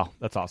 Yeah. Oh wow,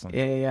 that's awesome.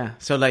 Yeah.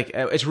 So like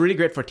it's really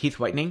great for teeth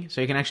whitening.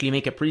 So you can actually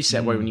make a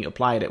preset where when you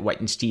apply it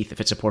whitens teeth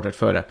if it's a portrait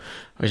photo,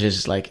 which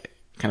is like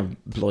kind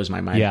of blows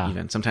my mind. Yeah.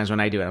 Even sometimes when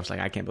I do it, I was like,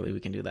 I can't believe we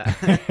can do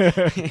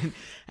that.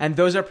 And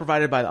those are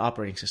provided by the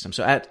operating system.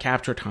 So at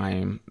capture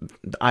time,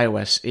 the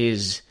iOS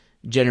is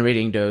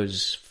generating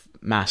those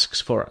masks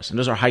for us, and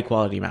those are high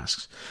quality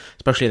masks,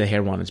 especially the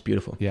hair one. It's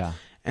beautiful. Yeah.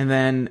 And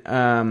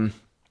then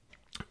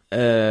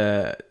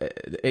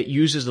it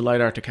uses the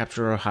LiDAR to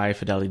capture a high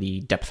fidelity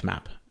depth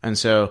map. And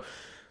so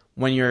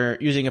when you're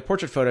using a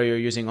portrait photo, you're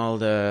using all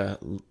the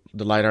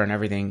LiDAR and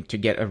everything to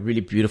get a really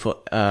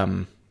beautiful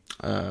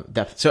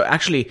depth. So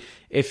actually,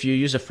 if you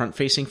use a front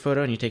facing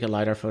photo and you take a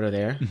LiDAR photo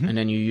there, and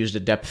then you use the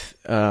depth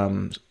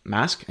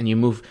mask and you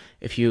move,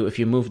 if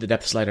you move the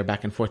depth slider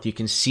back and forth, you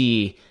can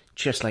see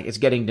just like it's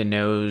getting the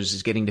nose,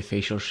 it's getting the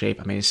facial shape.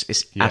 I mean,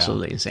 it's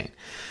absolutely insane.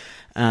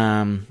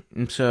 And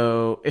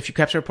so if you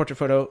capture a portrait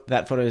photo,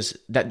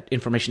 that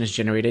information is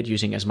generated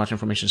using as much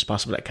information as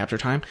possible at capture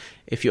time.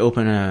 If you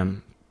open a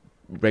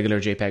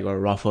regular JPEG or a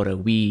raw photo,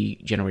 we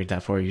generate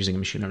that for you using a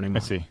machine learning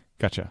model. I see.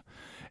 Gotcha.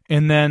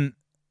 And then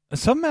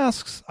some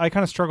masks, I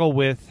kind of struggle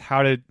with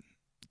how to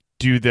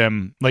do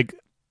them like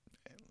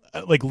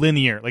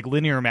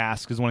linear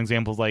mask is one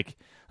example. Like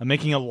I'm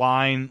making a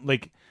line.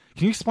 Like,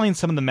 can you explain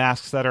some of the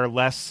masks that are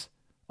less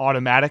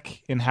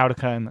automatic and how to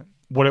kind of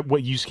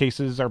what use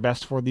cases are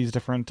best for these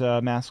different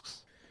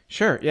masks?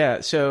 Sure,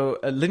 yeah. So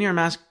a linear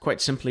mask,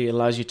 quite simply,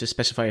 allows you to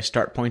specify a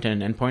start point and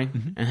an end point.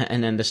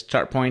 And then the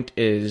start point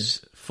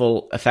is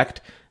full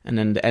effect, and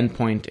then the end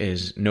point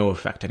is no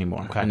effect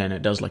anymore. Okay. And then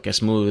it does like a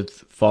smooth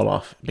fall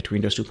off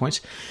between those 2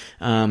 points.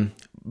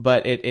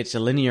 But it's a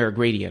linear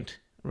gradient,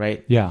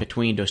 right? Yeah.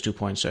 Between those 2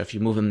 points. So if you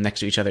move them next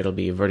to each other, it'll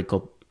be a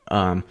vertical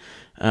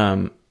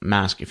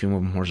mask. If you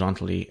move them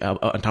horizontally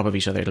on top of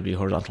each other, it'll be a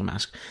horizontal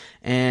mask.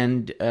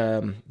 And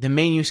the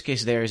main use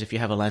case there is if you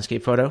have a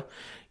landscape photo,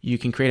 you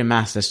can create a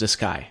mask that's the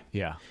sky.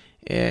 Yeah.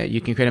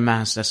 You can create a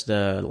mask that's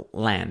the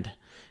land.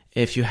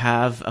 If you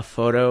have a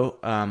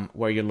photo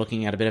where you're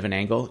looking at a bit of an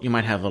angle, you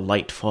might have a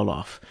light fall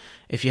off.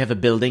 If you have a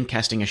building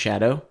casting a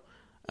shadow,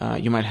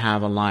 you might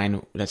have a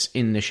line that's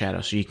in the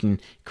shadow. So you can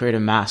create a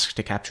mask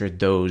to capture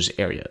those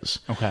areas.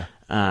 Okay.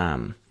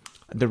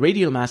 The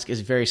radial mask is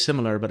very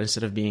similar, but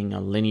instead of being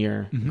a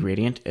linear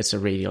gradient, it's a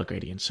radial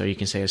gradient. So you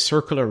can say a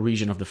circular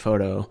region of the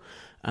photo,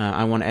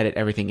 I want to edit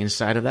everything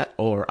inside of that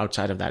or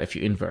outside of that if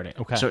you invert it.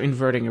 Okay. So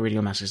inverting a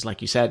radial mask is,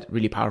 like you said,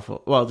 really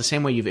powerful. Well, the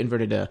same way you've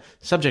inverted a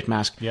subject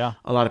mask, a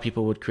lot of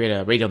people would create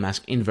a radial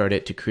mask, invert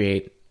it to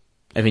create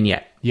a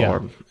vignette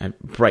or a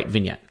bright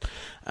vignette.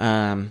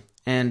 And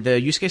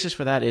the use cases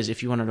for that is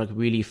if you want to like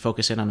really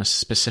focus in on a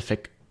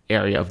specific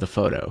area of the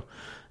photo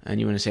and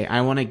you want to say,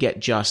 I want to get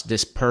just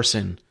this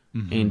person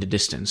in the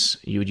distance,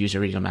 you would use a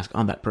radial mask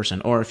on that person.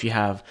 Or if you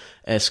have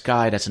a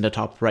sky that's in the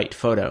top right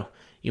photo,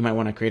 you might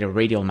want to create a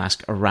radial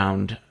mask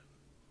around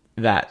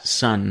that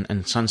sun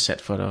and sunset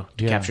photo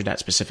to capture that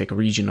specific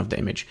region of the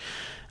image.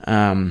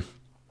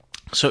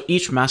 So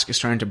each mask is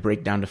trying to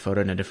break down the photo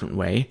in a different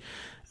way.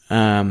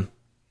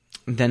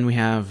 Then we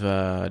have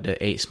the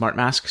 8 smart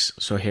masks,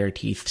 so hair,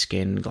 teeth,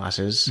 skin,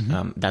 glasses.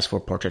 That's for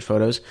portrait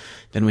photos.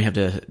 Then we have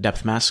the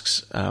depth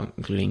masks,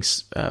 including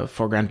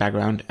foreground,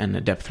 background, and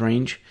the depth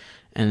range.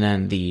 And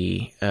then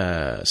the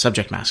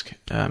subject mask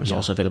is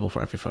also available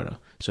for every photo.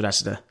 So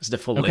that's the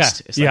full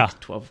list. It's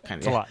like 12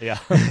 kind of. It's a lot, yeah.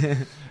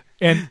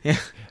 And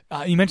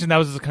you mentioned that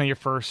was kind of your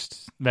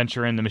first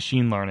venture into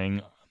machine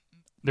learning.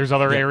 There's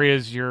other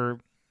areas you're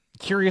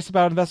curious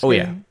about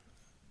investigating? Oh, yeah.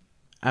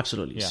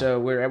 Absolutely. Yeah. So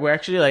we're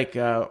actually like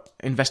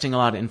investing a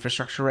lot in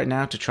infrastructure right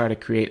now to try to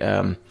create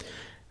a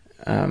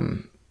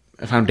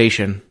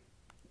foundation.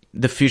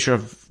 The future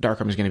of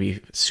Darkroom is going to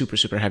be super,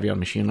 super heavy on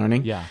machine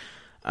learning. Yeah.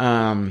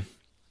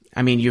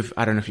 I mean,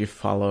 I don't know if you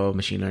follow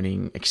machine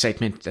learning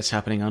excitement that's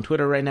happening on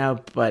Twitter right now,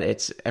 but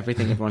it's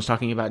everything everyone's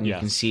talking about, and you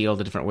can see all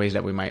the different ways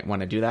that we might want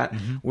to do that.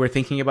 We're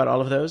thinking about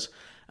all of those,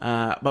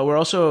 but we're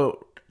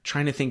also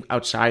trying to think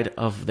outside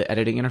of the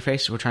editing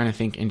interface. We're trying to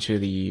think into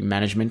the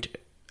management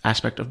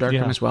aspect of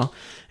Darkroom as well,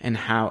 and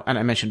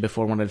I mentioned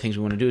before, one of the things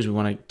we want to do is we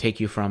want to take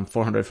you from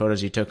 400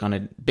 photos you took on a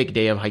big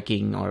day of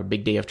hiking or a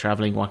big day of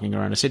traveling, walking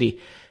around a city,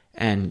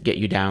 and get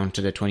you down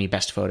to the 20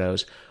 best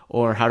photos.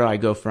 Or how do I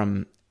go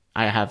from,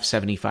 I have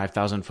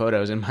 75,000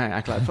 photos in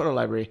my iCloud photo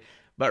library,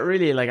 but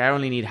really, like, I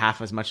only need half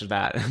as much of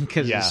that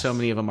because so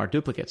many of them are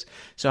duplicates.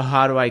 So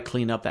how do I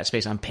clean up that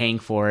space? I'm paying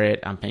for it.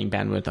 I'm paying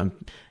bandwidth.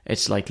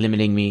 It's like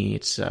limiting me.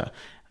 It's so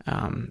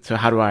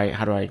how do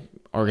I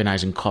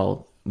organize and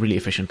cull really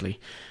efficiently?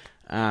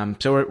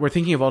 So we're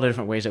thinking of all the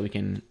different ways that we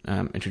can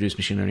introduce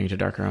machine learning to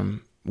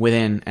Darkroom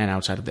within and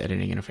outside of the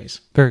editing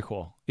interface. Very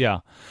cool. Yeah,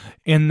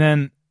 and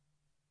then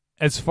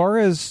as far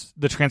as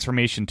the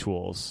transformation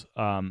tools,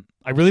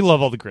 I really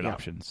love all the grid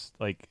options.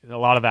 Like, a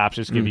lot of apps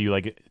just give you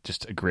like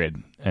just a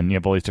grid, and you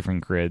have all these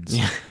different grids.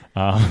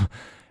 And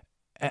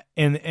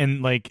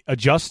like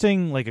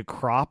adjusting like a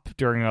crop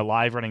during a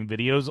live running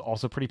video is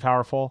also pretty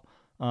powerful.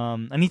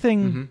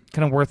 Anything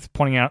kind of worth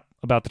pointing out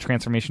about the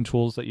transformation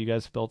tools that you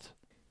guys built?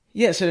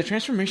 Yeah, so the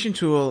transformation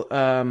tool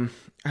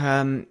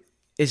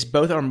is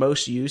both our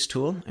most used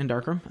tool in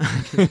Darkroom.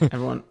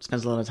 Everyone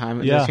spends a lot of time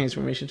with the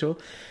transformation tool.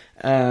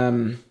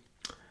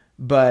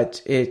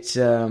 But it's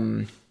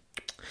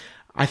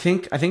I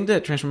think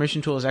the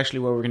transformation tool is actually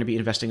where we're going to be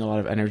investing a lot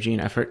of energy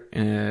and effort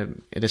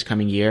this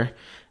coming year.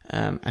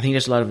 I think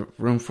there's a lot of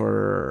room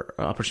for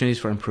opportunities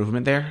for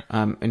improvement there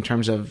in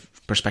terms of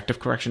perspective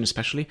correction,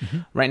 especially.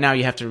 Right now,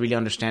 you have to really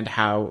understand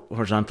how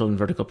horizontal and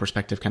vertical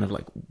perspective kind of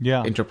like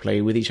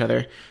interplay with each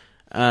other.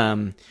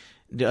 So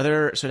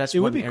that's it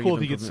would be cool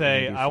if you could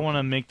say, I want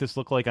to make this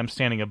look like I'm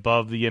standing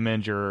above the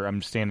image or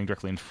I'm standing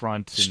directly in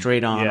front.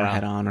 Straight on or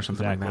head on or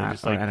something like that.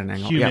 Just like or at an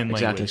angle. Human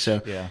exactly. language.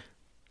 So,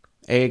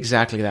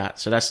 exactly that.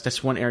 So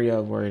that's one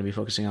area we're going to be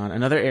focusing on.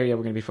 Another area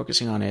we're going to be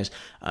focusing on is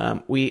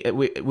we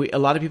a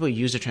lot of people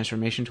use the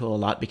transformation tool a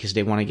lot because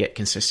they want to get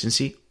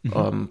consistency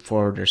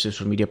for their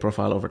social media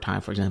profile over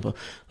time. For example,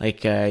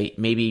 like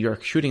maybe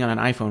you're shooting on an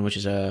iPhone, which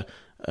is a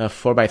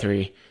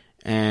 4:3,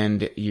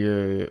 and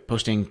you're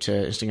posting to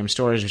Instagram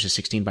Stories, which is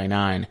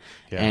 16:9,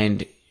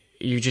 and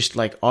you just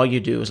like all you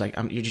do is like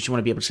you just want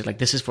to be able to say like,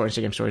 this is for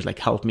Instagram Stories, like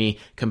help me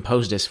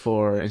compose this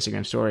for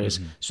Instagram Stories,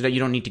 so that you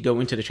don't need to go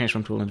into the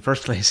transform tool in the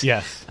first place.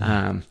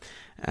 And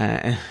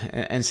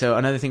so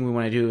another thing we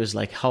want to do is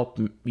like help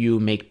you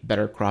make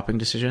better cropping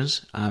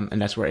decisions, and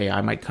that's where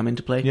AI might come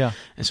into play.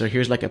 And so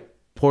here's like a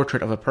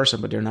portrait of a person,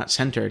 but they're not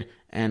centered,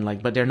 and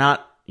like but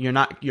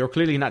you're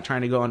clearly not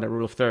trying to go on the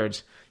rule of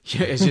thirds.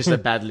 It's just a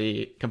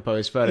badly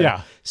composed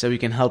photo. So we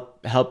can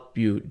help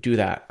you do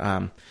that.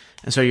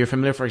 And so you're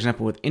familiar, for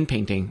example, with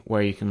in-painting,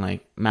 where you can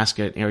like mask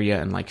an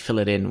area and like fill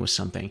it in with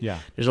something.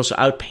 There's also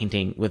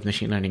out-painting with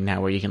machine learning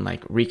now, where you can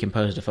like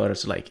recompose the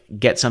photos to like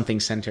get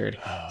something centered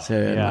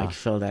like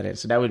fill that in.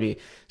 So that would be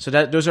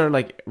those are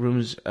like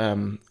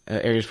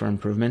areas for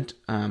improvement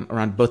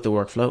around both the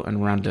workflow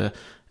and around the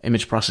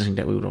image processing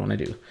that we would want to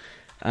do.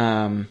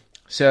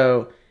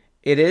 So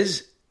it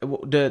is.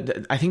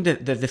 I think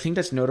that the thing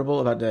that's notable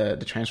about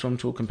the transform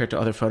tool compared to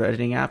other photo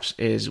editing apps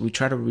is we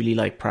try to really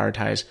like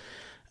prioritize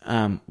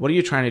what are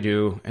you trying to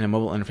do in a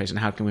mobile interface and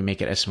how can we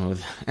make it as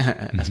smooth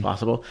as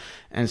possible.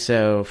 And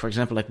so, for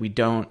example, like we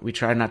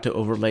try not to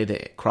overlay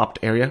the cropped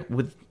area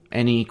with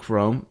any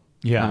Chrome.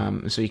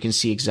 So you can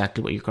see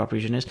exactly what your crop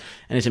region is.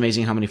 And it's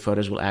amazing how many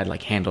photos will add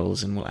like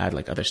handles and will add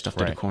like other stuff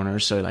to the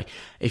corners. So like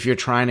if you're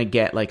trying to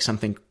get like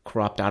something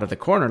cropped out of the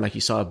corner, like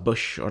you saw a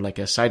bush or like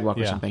a sidewalk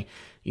or something,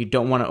 you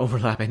don't want to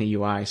overlap any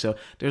UI. So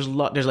there's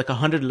like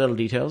 100 little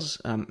details.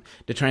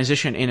 The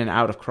transition in and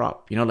out of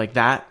crop, like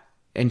that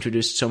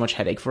introduced so much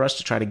headache for us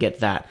to try to get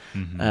that.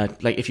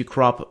 Like if you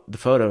crop the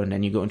photo and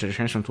then you go into the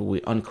transform tool,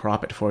 we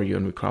uncrop it for you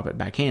and we crop it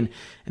back in.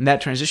 And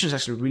that transition is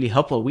actually really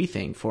helpful, we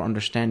think, for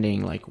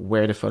understanding like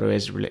where the photo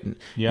is in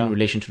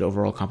relation to the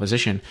overall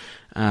composition.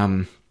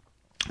 And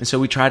so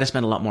we try to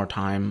spend a lot more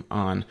time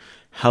on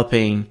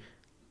helping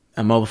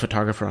a mobile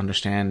photographer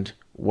understand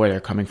where they're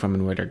coming from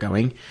and where they're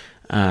going.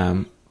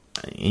 And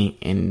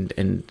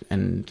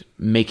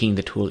making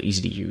the tool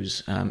easy to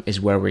use is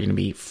where we're going to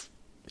be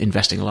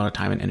investing a lot of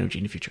time and energy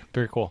in the future.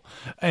 Very cool.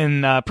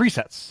 And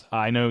presets.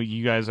 I know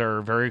you guys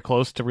are very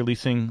close to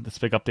releasing this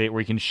big update where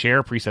you can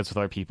share presets with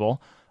other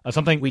people.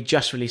 Something we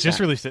just released.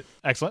 Released it.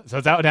 Excellent. So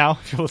it's out now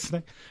if you're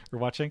listening or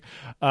watching.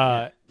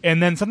 And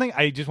then something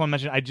I just want to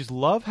mention. I just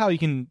love how you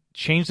can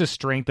change the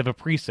strength of a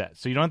preset.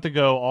 So you don't have to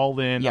go all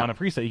in on a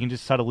preset. You can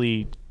just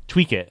subtly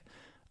tweak it.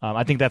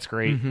 I think that's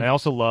great. I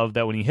also love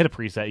that when you hit a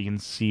preset, you can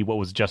see what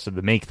was adjusted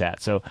to make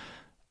that. So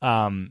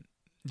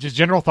just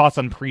general thoughts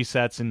on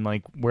presets and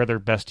like where they're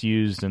best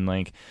used. And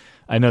like,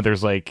 I know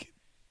there's like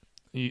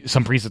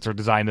some presets are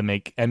designed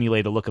to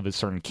emulate a look of a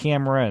certain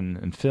camera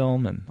and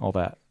film and all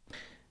that.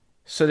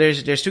 So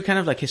there's two kind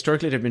of like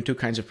historically there have been two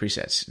kinds of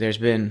presets. There's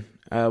been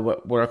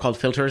what are called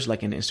filters,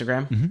 like in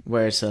Instagram,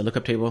 where it's a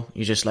lookup table.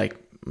 You just like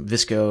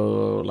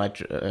Visco, like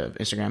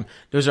Instagram.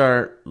 Those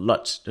are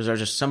LUTs. Those are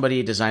just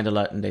somebody designed a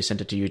LUT and they sent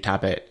it to you,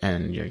 tap it,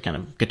 and you're kind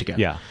of good to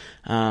go.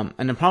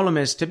 And the problem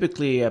is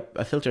typically a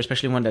filter,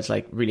 especially one that's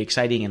like really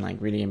exciting and like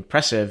really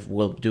impressive,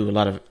 will do a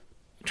lot of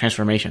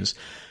transformations.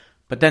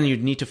 But then you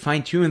need to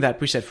fine tune that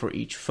preset for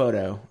each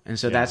photo, and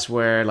so that's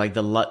where like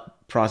the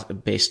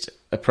LUT-based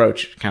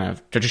approach kind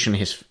of traditionally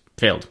has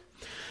failed.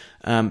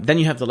 Then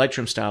you have the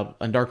Lightroom style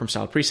and Darkroom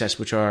style presets,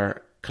 which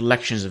are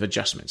collections of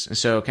adjustments. And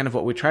so kind of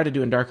what we try to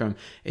do in Darkroom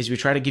is we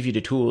try to give you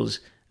the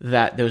tools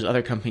that those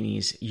other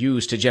companies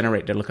use to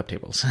generate their lookup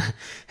tables.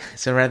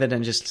 So rather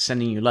than just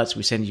sending you LUTs,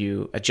 we send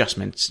you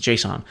adjustments,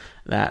 JSON,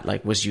 that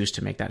like was used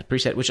to make that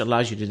preset, which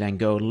allows you to then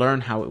go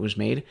learn how it was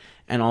made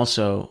and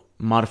also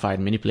modify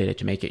and manipulate it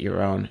to make it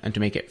your own and to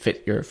make it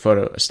fit your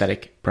photo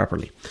aesthetic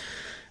properly.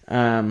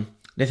 The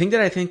thing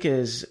that I think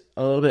is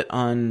a little bit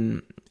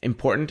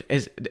important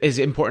is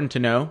important to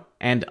know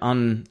and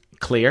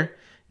unclear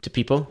to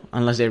people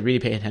unless they really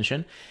pay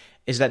attention,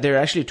 is that there are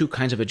actually two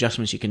kinds of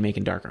adjustments you can make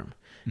in Darkroom.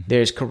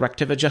 There's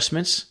corrective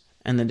adjustments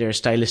and then there's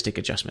stylistic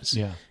adjustments.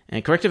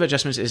 And corrective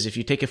adjustments is if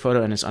you take a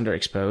photo and it's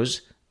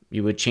underexposed,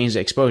 you would change the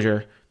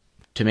exposure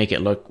to make it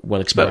look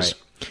well exposed.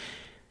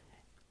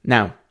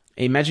 Now,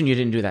 Imagine you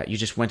didn't do that. You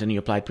just went and you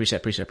applied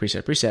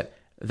preset.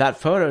 That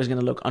photo is going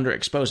to look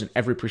underexposed in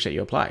every preset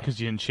you apply. Because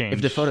you didn't change.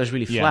 If the photo is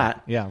really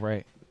flat,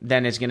 right,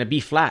 then it's going to be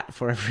flat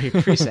for every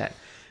preset.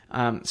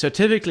 So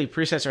typically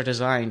presets are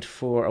designed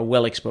for a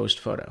well-exposed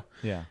photo.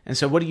 Yeah. And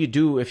so what do you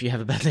do if you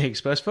have a badly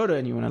exposed photo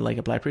and you want to like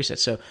apply presets?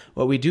 So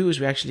what we do is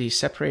we actually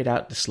separate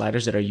out the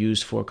sliders that are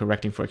used for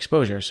correcting for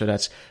exposure. So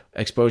that's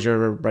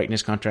exposure,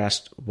 brightness,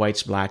 contrast,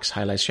 whites, blacks,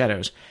 highlights,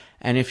 shadows.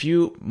 And if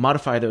you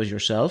modify those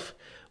yourself,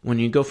 when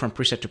you go from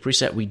preset to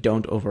preset, we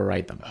don't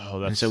override them.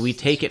 And so we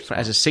take it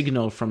as a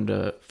signal from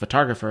the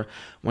photographer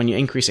when you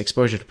increase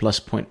exposure to plus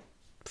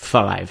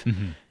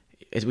 0.5.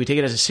 We take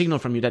it as a signal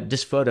from you that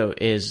this photo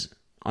is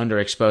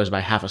underexposed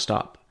by half a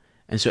stop.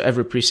 And so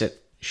every preset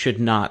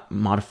should not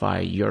modify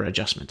your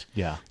adjustment.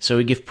 Yeah. So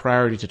we give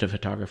priority to the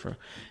photographer.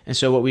 And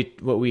so what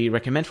we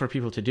recommend for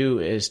people to do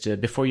is to,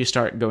 before you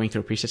start going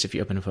through presets, if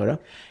you open a photo,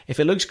 if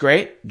it looks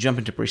great, jump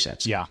into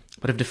presets. Yeah.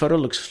 But if the photo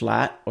looks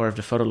flat, or if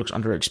the photo looks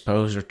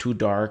underexposed or too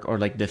dark, or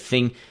like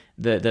the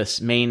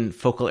main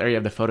focal area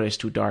of the photo is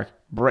too dark,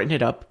 brighten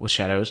it up with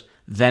shadows,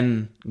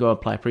 then go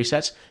apply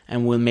presets,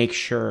 and we'll make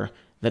sure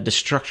that the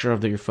structure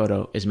of your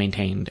photo is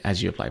maintained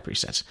as you apply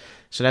presets.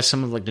 So that's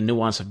some of like the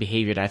nuance of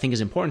behavior that I think is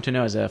important to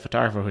know as a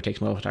photographer who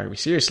takes mobile photography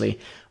seriously,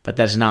 but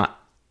that's not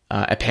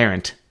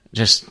apparent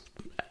just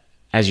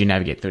as you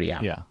navigate through the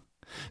app. Yeah.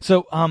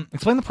 So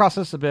explain the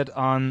process a bit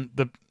on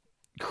the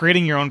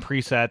creating your own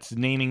presets,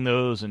 naming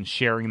those and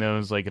sharing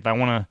those. Like if I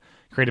want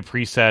to create a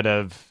preset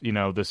of,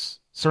 this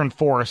certain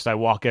forest I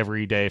walk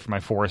every day for my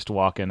forest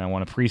walk, and I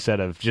want a preset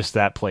of just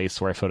that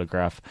place where I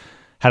photograph,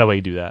 how do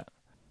I do that?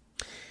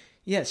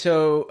 Yeah,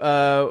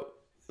 so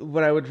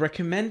what I would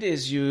recommend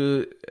is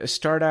you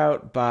start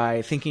out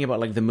by thinking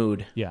about like the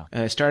mood.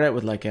 Yeah. Start out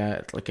with like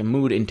a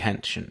mood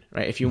intention,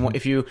 right? If you want,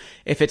 if you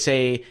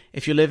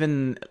live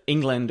in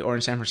England or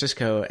in San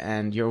Francisco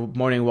and your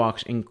morning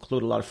walks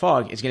include a lot of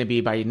fog, it's going to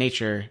be by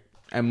nature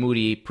a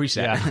moody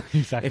preset. Yeah,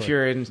 exactly.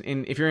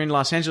 If you're in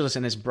Los Angeles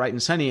and it's bright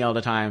and sunny all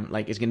the time,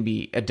 like it's going to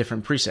be a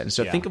different preset. And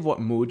so think of what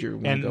mood you're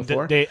going to go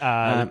for.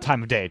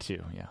 Time of day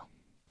too. Yeah.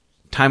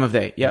 Time of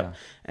day, yep.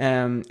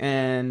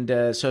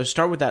 Yeah. So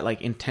start with that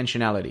like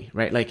intentionality,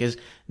 right? Like is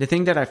the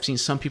thing that I've seen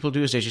some people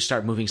do is they just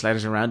start moving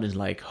sliders around and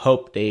like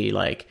hope they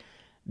like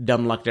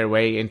dumb luck their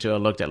way into a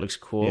look that looks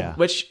cool,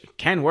 which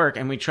can work.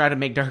 And we try to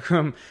make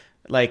Darkroom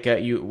like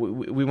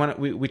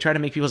we try to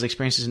make people's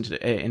experiences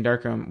in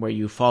Darkroom where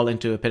you fall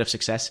into a pit of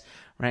success,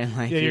 right?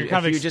 Like you're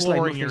kind of exploring just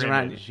like move your things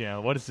image.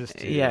 Around. What does this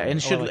do? Yeah, and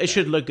it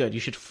should look good. You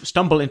should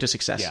stumble into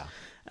success. Yeah.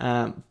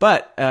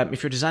 But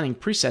if you're designing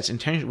presets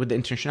with the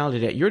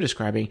intentionality that you're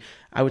describing,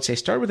 I would say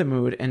start with a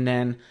mood and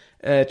then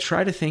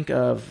try to think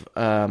of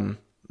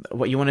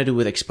what you want to do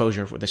with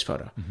exposure for this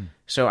photo. Mm-hmm.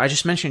 So I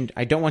just mentioned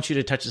I don't want you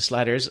to touch the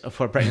sliders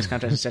for brightness,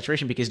 contrast, and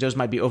saturation because those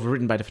might be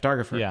overridden by the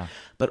photographer. Yeah.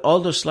 But all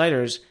those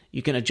sliders,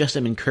 you can adjust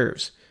them in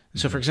curves.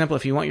 So for example,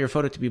 if you want your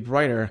photo to be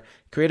brighter,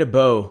 create a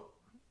bow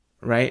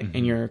right,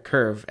 in your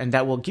curve, and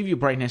that will give you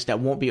brightness that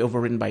won't be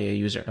overridden by a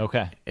user.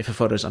 Okay. If a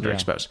photo is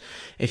underexposed.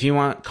 If you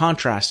want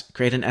contrast,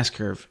 create an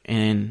S-curve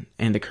in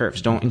the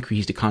curves. Don't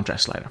increase the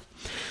contrast slider.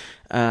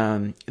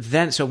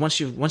 So once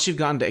you've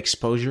gotten the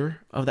exposure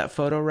of that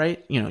photo,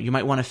 right, you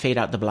might want to fade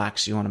out the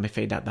blacks. You want to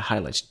fade out the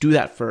highlights. Do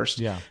that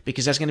first,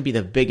 because that's going to be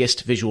the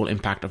biggest visual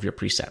impact of your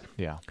preset.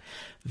 Yeah.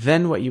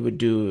 Then what you would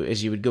do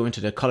is you would go into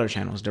the color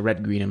channels, the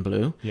red, green, and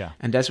blue. Yeah.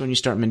 And that's when you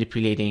start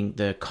manipulating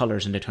the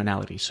colors and the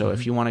tonality. So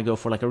if you want to go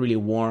for like a really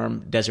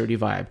warm, deserty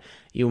vibe,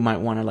 you might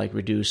want to like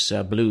reduce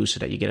blue so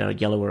that you get a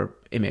yellower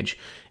image.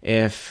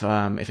 If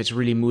it's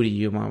really moody,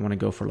 you might want to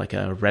go for like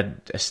a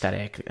red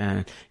aesthetic.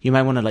 You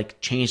might want to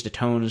like change the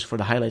tones for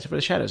the highlights or for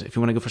the shadows. If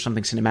you want to go for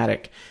something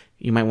cinematic,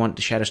 you might want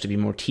the shadows to be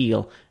more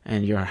teal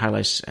and your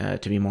highlights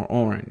to be more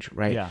orange,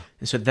 right? Yeah.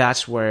 And so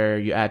that's where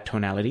you add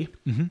tonality.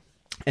 Mm-hmm.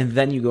 And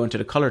then you go into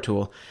the color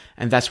tool,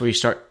 and that's where you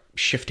start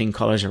shifting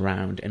colors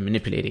around and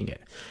manipulating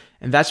it.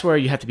 And that's where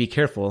you have to be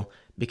careful,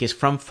 because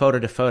from photo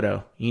to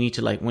photo, you need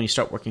to, like, when you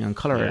start working on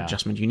color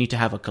adjustment, you need to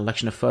have a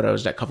collection of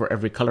photos that cover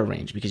every color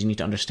range, because you need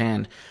to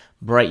understand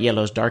bright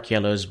yellows,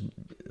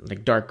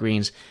 like dark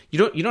greens.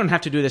 You don't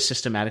have to do this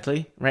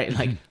systematically, right?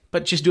 Like,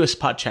 but just do a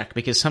spot check,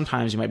 because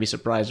sometimes you might be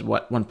surprised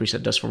what one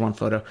preset does for one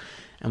photo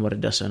and what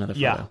it does to another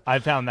photo. Yeah, I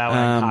found that one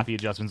in copy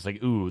adjustments,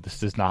 like, ooh, this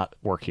does not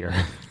work here.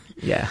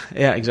 Yeah,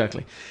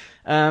 exactly.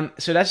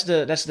 So that's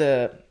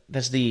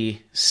the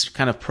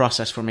kind of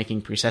process for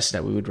making presets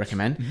that we would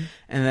recommend. Mm-hmm.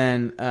 And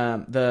then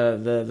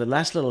the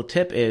last little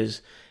tip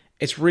is,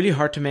 it's really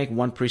hard to make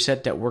one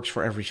preset that works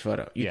for every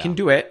photo. You can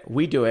do it.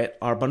 We do it.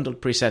 Our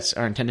bundled presets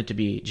are intended to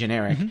be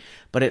generic,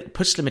 but it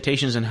puts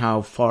limitations on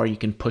how far you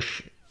can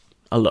push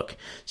a look.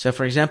 So,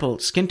 for example,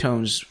 skin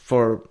tones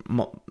for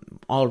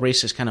all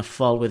races kind of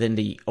fall within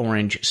the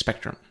orange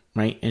spectrum,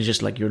 right? And it's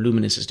just like your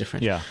luminance is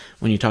different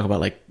when you talk about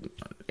like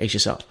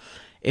HSL.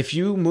 If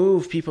you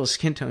move people's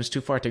skin tones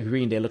too far to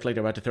green, they look like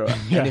they're about to throw up.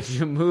 And if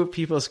you move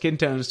people's skin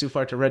tones too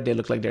far to red, they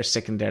look like they're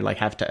sick and they're like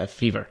have to have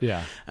fever.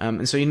 Yeah.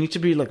 And so you need to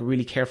be like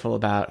really careful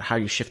about how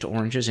you shift to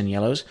oranges and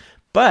yellows.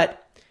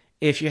 But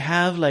if you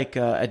have like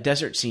a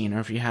desert scene or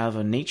if you have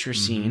a nature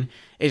scene,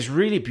 it's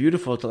really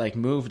beautiful to like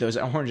move those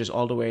oranges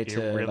all the way to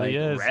really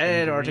like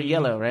red or to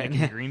yellow,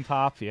 right? Green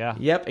pop, yeah.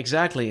 Yep,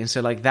 exactly. And so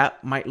like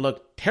that might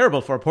look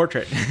terrible for a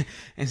portrait.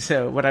 And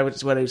so what I would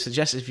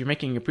suggest is if you're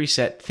making a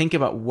preset, think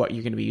about what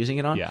you're going to be using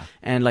it on,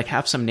 and like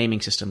have some naming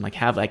system. Like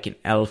have like an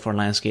L for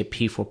landscape,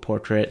 P for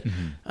portrait,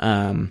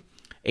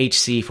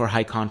 HC for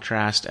high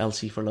contrast,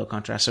 LC for low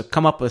contrast. So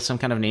come up with some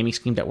kind of naming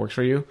scheme that works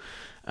for you.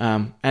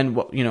 And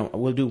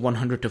we'll do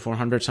 100 to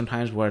 400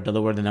 sometimes, where the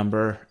lower the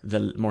number,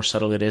 the more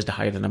subtle it is, the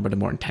higher the number, the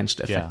more intense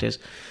the effect is.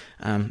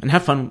 And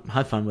have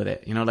fun with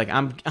it. Like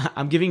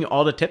I'm giving you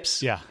all the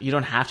tips. Yeah. You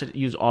don't have to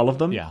use all of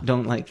them. Yeah.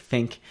 Don't like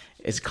think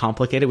it's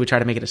complicated. We try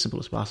to make it as simple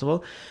as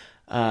possible.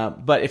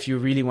 But if you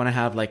really want to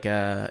have like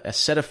a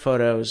set of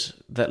photos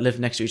that live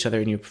next to each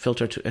other in your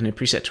filter in a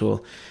preset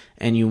tool,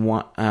 and you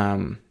want,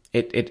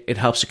 it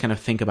helps to kind of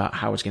think about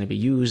how it's going to be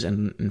used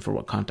and for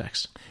what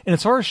context. And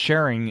as far as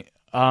sharing,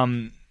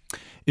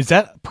 is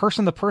that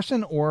person to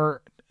person,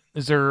 or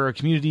is there a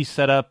community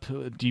set up?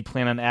 Do you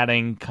plan on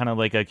adding kind of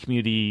like a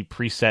community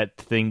preset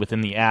thing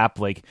within the app?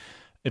 Like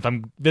if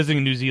I'm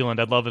visiting New Zealand,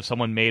 I'd love if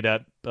someone made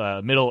a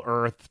Middle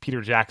Earth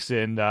Peter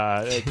Jackson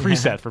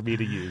preset for me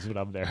to use when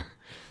I'm there.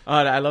 Oh,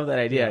 I love that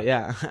idea.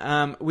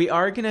 Yeah. We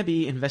are going to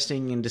be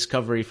investing in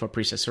discovery for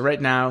presets. So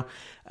right now,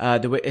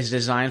 the way is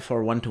designed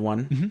for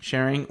one-to-one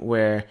sharing,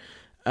 where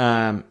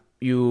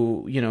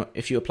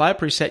if you apply a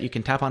preset, you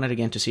can tap on it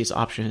again to see its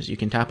options. You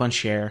can tap on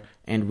share,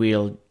 and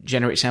we'll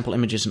generate sample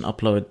images and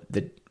upload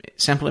the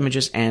sample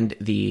images and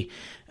the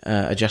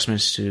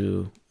adjustments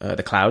to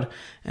the cloud,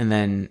 and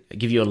then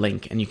give you a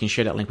link, and you can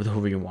share that link with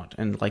whoever you want.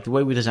 And like the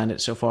way we designed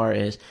it so far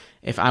is,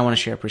 if I want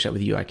to share a preset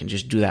with you, I can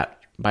just do that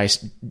by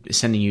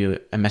sending you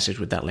a message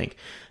with that link.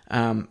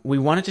 We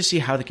wanted to see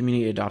how the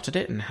community adopted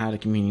it and how the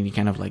community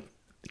kind of like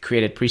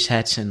created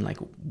presets and like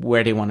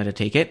where they wanted to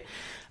take it.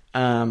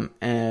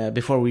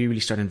 Before we really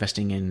start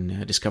investing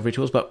in discovery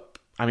tools. But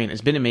I mean,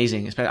 it's been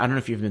amazing. I don't know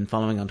if you've been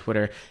following on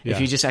Twitter. Yeah.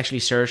 If you just actually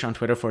search on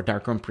Twitter for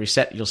Darkroom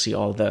preset, you'll see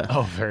all the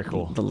very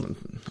cool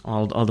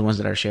all the ones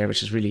that are shared,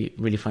 which is really,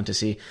 really fun to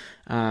see.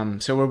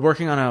 So we're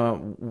working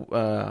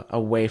on a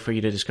way for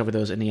you to discover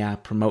those in the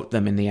app, promote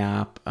them in the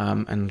app,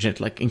 and just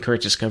like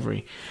encourage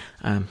discovery.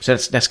 So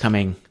that's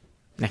coming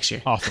next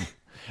year. Awesome.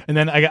 And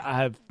then I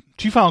have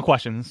two final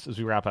questions as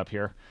we wrap up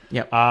here.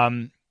 Yep.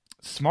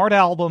 Smart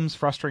albums,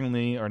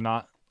 frustratingly, are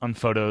not on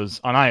photos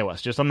on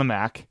iOS, just on the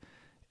Mac.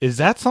 Is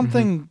that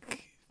something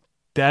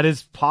that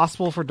is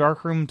possible for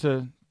Darkroom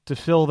to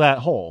fill that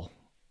hole?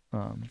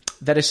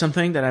 That is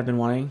something that I've been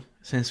wanting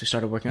since we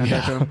started working on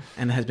Darkroom,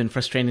 and has been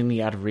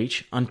frustratingly out of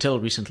reach until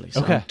recently.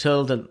 So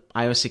until the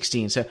iOS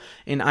 16. So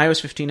in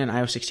iOS 15 and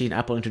iOS 16,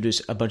 Apple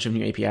introduced a bunch of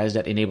new APIs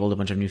that enabled a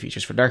bunch of new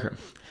features for Darkroom.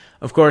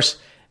 Of course,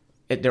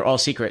 they're all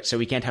secret, so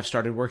we can't have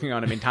started working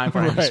on them in time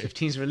for iOS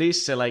 15's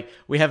release. So like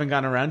we haven't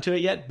gone around to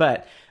it yet.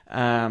 But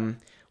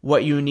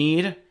what you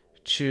need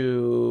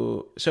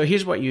so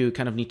here's what you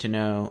kind of need to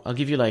know. I'll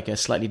give you like a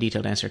slightly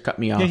detailed answer. Cut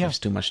me off if it's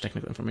too much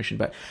technical information.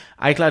 But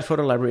iCloud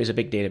Photo Library is a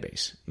big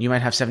database. You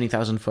might have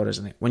 70,000 photos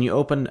in it. When you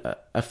open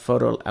a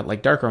photo at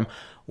like Darkroom,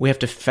 we have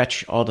to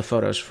fetch all the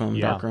photos from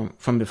Darkroom,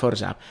 from the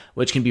Photos app,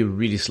 which can be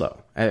really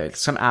slow.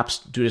 Some apps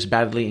do this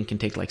badly and can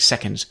take like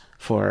seconds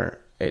for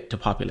it to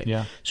populate.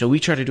 Yeah. So we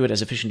try to do it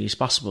as efficiently as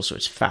possible so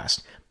it's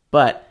fast.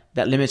 But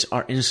that limits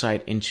our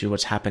insight into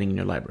what's happening in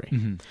your library.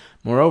 Mm-hmm.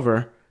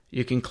 Moreover,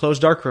 you can close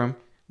Darkroom,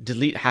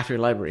 delete half your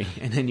library,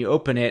 and then you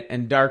open it,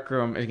 and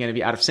Darkroom is going to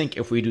be out of sync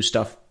if we do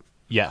stuff.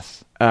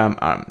 Yes.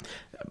 Out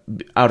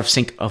of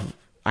sync of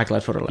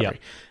iCloud Photo Library.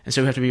 Yep. And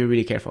so we have to be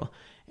really careful.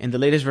 In the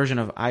latest version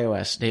of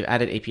iOS, they've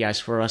added APIs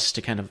for us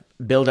to kind of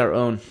build our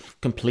own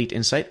complete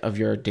insight of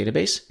your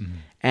database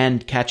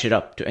and catch it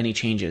up to any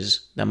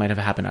changes that might have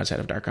happened outside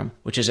of Darkroom,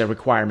 which is a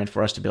requirement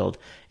for us to build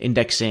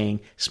indexing,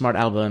 smart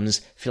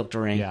albums,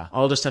 filtering,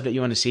 all the stuff that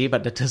you want to see,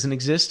 but that doesn't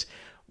exist,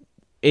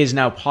 is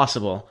now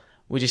possible.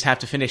 We just have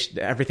to finish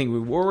everything we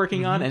were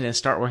working on and then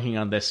start working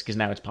on this because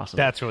now it's possible.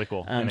 That's really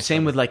cool.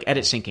 Same with like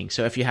edit syncing.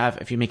 So if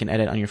you make an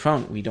edit on your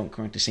phone, we don't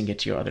currently sync it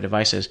to your other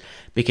devices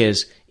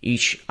because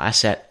each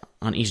asset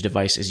on each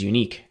device is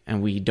unique,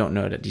 and we don't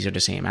know that these are the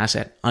same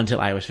asset until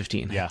iOS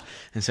 15. Yeah.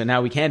 And so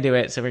now we can do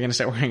it, so we're going to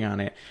start working on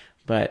it.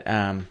 But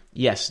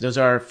yes, those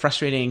are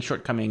frustrating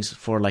shortcomings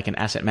for like an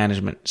asset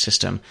management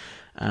system.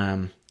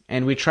 And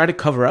we try to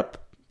cover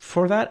up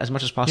for that as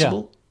much as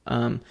possible.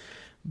 Yeah.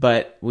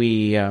 But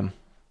we...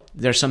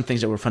 there's some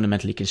things that we're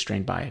fundamentally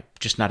constrained by,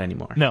 just not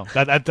anymore. No,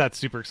 that's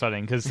super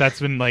exciting because that's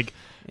been like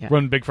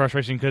one big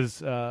frustration because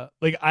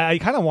like I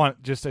kind of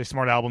want just a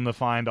smart album to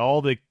find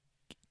all the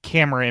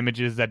camera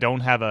images that don't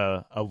have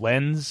a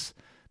lens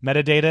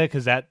metadata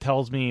because that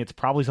tells me it's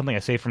probably something I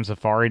saved from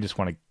Safari. Just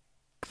want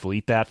to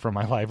delete that from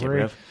my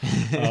library.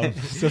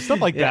 So stuff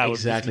like that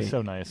would be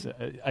so nice.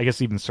 I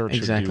guess even search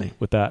would do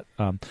with that.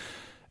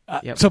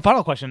 So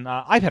final question,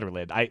 iPad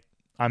related.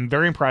 I'm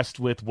very impressed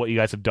with what you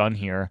guys have done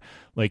here.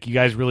 Like, you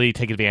guys really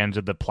take advantage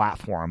of the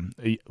platform.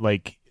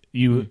 Like,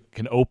 you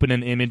can open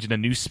an image in a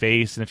new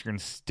space, and if you're in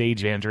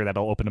Stage Manager,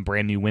 that'll open a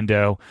brand new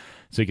window,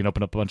 so you can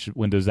open up a bunch of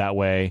windows that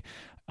way.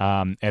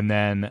 And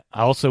then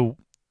so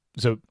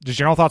just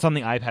general thoughts on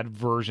the iPad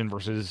version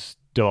versus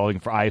developing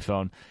for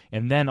iPhone,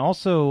 and then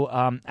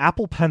also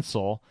Apple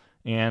Pencil.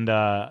 And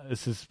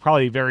this is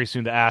probably very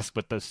soon to ask,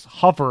 but this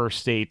hover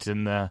state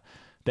in the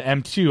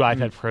M2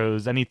 iPad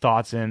Pros, any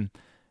thoughts in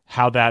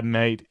how that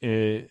might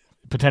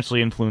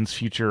potentially influence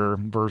future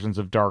versions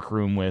of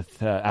Darkroom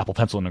with Apple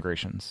Pencil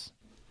integrations?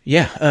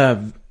 Yeah,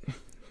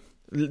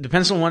 the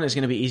Pencil one is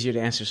going to be easier to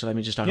answer, so let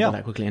me just talk about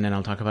that quickly, and then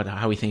I'll talk about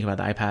how we think about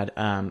the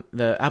iPad.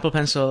 The Apple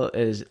Pencil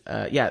is,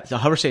 the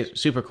hover state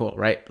is super cool,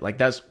 right? Like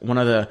that's one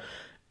of the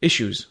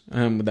issues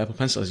with the Apple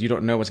Pencil is you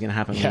don't know what's going to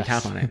happen when you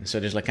tap on it. So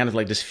there's like kind of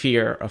like this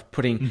fear of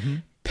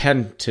putting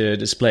pen to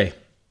display.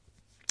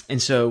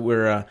 And so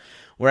we're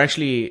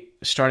actually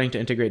starting to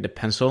integrate the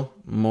Pencil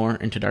more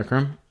into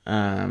Darkroom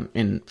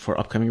for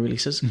upcoming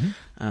releases.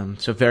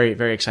 So very,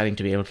 very exciting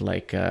to be able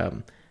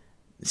to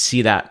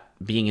see that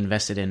being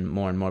invested in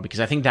more and more,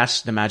 because I think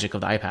that's the magic of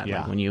the iPad.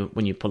 Like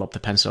when you pull up the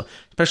Pencil,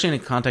 especially in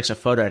the context of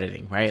photo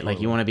editing, right? Totally.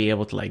 Like you want to be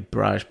able to like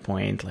brush,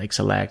 point, like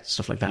select,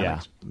 stuff like that. Yeah.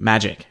 Like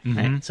magic,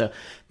 right? So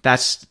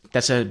that's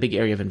a big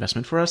area of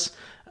investment for us.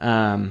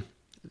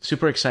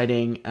 Super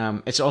exciting.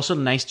 It's also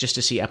nice just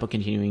to see Apple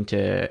continuing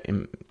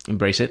to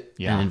embrace it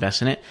and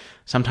invest in it.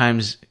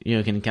 Sometimes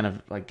you can kind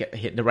of like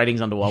hit the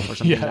writings on the wall for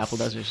something that Apple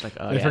does. It's like,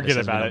 oh yeah, this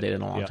has been updated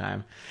in a long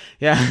time.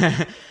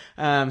 Yeah.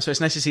 So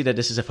it's nice to see that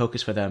this is a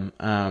focus for them.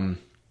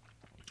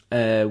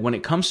 When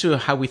it comes to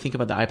how we think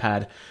about the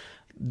iPad,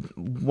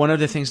 one of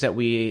the things that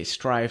we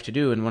strive to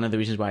do, and one of the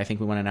reasons why I think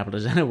we won an Apple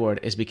Design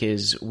Award, is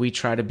because we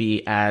try to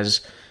be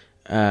as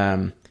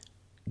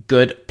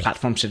good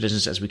platform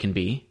citizens as we can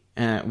be.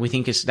 We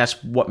think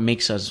that's what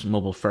makes us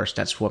mobile first.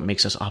 That's what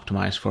makes us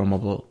optimized for a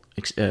mobile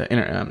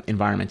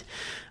environment.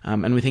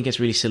 And we think it's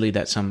really silly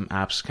that some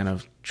apps kind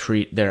of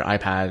treat their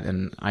iPad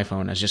and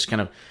iPhone as just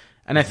kind of,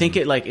 and I think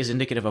it like is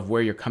indicative of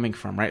where you're coming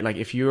from, right? Like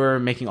if you're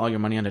making all your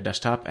money on the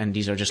desktop and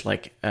these are just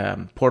like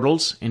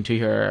portals into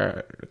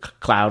your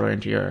cloud or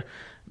into your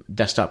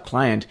desktop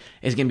client,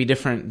 it's going to be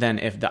different than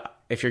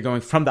if you're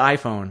going from the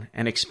iPhone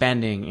and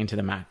expanding into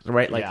the Mac,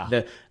 right? Like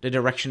the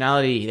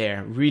directionality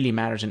there really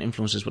matters and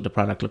influences what the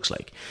product looks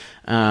like.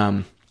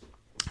 And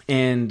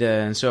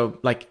so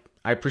like,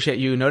 I appreciate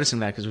you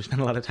noticing that, because we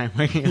spent a lot of time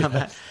working on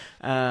that.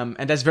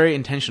 And that's very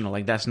intentional.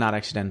 Like that's not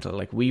accidental.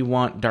 Like we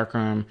want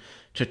Darkroom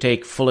to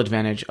take full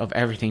advantage of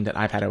everything that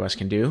iPadOS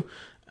can do.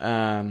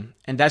 And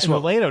that's the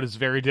layout is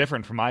very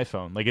different from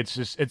iPhone. Like it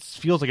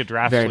feels like a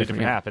drastically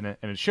different app, and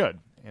it should.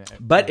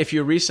 But if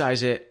you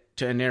resize it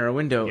to a narrow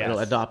window, it'll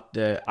adopt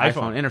the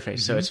iPhone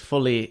interface. So it's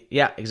fully,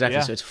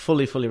 exactly. So it's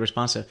fully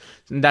responsive.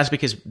 And that's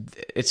because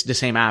it's the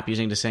same app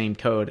using the same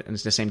code and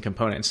it's the same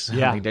components.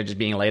 Like they're just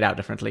being laid out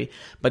differently,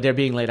 but they're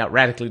being laid out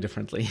radically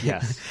differently.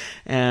 Yes.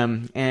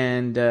 And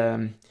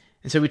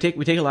so we take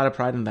a lot of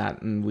pride in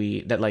that, and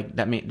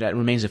that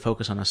remains a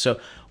focus on us. So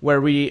where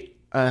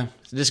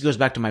this goes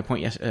back to my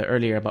point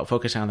earlier about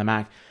focusing on the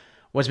Mac.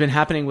 What's been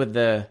happening with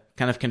the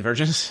kind of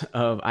convergence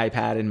of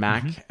iPad and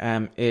Mac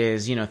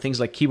is, things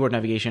like keyboard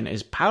navigation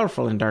is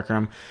powerful in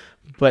Darkroom,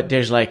 but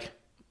there's like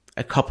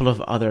a couple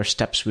of other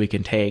steps we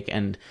can take.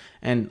 And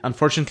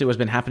unfortunately what's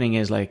been happening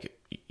is like,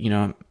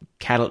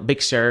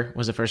 Big Sur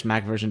was the first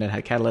Mac version that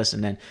had Catalyst,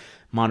 and then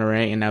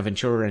Monterey and now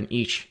Ventura, and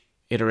each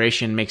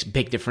iteration makes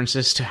big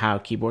differences to how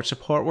keyboard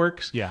support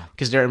works. Yeah.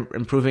 Because they're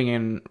improving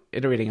and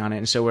iterating on it.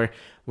 And so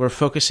we're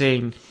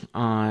focusing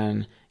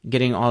on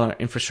getting all our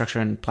infrastructure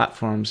and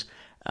platforms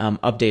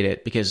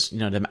updated, because the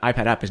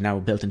iPad app is now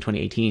built in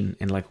 2018,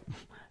 and like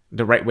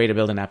the right way to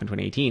build an app in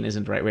 2018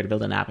 isn't the right way to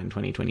build an app in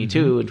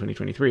 2022 and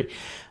 2023.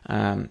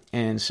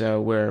 And so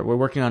we're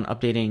working on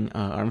updating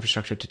our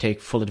infrastructure to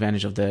take full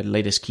advantage of the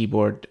latest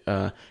keyboard,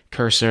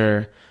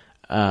 cursor,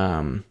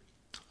 now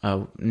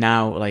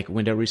like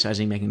window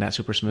resizing, making that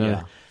super smooth.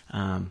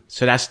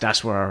 So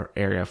that's where our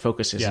area of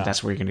focus is, and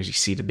that's where you're going to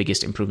see the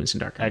biggest improvements in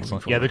Darkroom.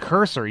 Excellent. Yeah, the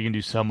cursor you can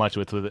do so much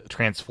with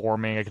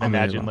transforming. I can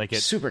imagine like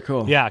it's super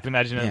cool. Yeah, I can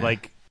imagine it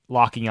like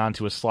locking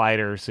onto a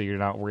slider, so you're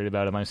not worried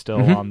about am I still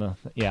on the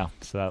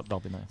So that'll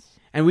be nice.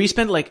 And we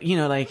spent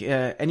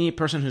any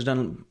person who's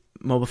done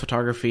mobile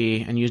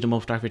photography and used a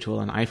mobile photography tool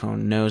on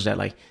iPhone knows that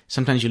like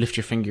sometimes you lift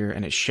your finger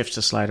and it shifts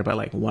the slider by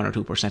like 1 or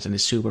 2%, and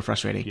it's super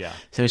frustrating. Yeah.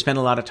 So we spend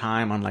a lot of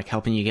time on like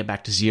helping you get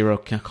back to zero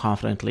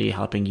confidently,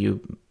 helping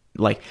you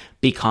like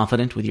be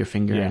confident with your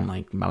finger and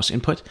like mouse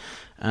input,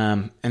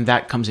 and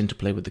that comes into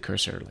play with the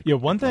cursor.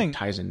 Like, one thing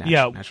ties in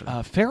naturally.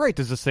 Ferrite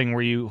does this thing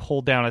where you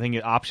hold down, I think,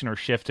 an Option or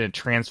Shift, and it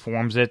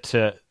transforms it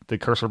to the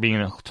cursor being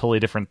a totally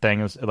different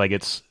thing. Like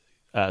it's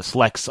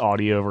selects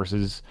audio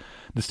versus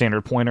the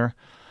standard pointer.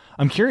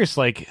 I'm curious,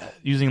 like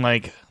using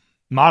like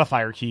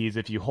modifier keys,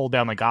 if you hold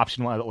down like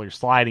Option while you're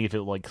sliding, if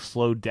it like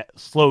slow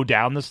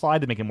down the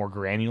slide to make it more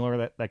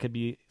granular, that could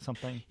be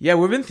something. Yeah,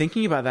 we've been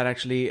thinking about that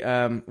actually.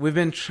 We've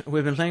been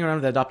playing around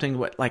with adopting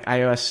what like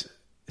iOS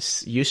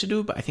used to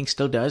do, but I think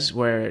still does,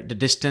 where the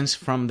distance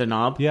from the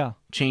knob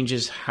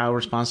changes how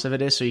responsive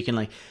it is. So you can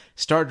like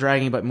start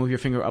dragging, but move your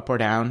finger up or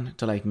down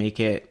to like make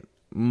it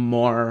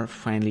more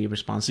finely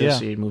responsive.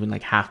 So you're moving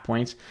like half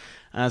points.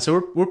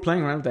 So we're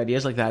playing around with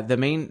ideas like that. The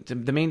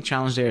main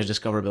challenge there is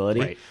discoverability.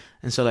 Right.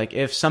 And so like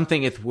if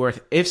something is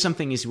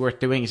worth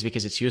doing, it's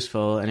because it's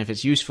useful, and if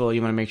it's useful,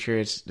 you want to make sure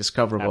it's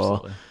discoverable.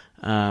 Absolutely.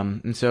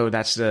 And so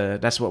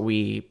that's what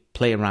we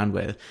play around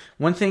with.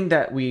 One thing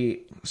that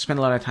we spend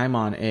a lot of time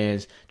on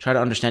is try to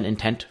understand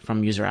intent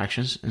from user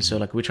actions. And so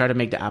like we try to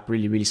make the app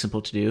really, really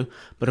simple to do.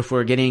 But if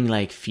we're getting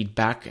like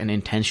feedback and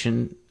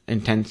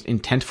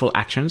intentful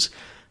actions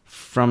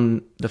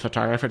from the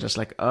photographer, just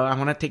like, oh, I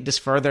want to take this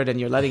further than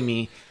you're letting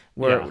me.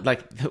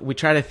 We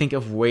try to think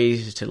of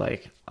ways to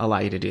like allow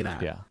you to do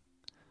that. Yeah.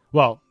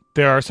 Well,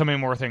 there are so many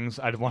more things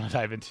I'd want to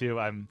dive into.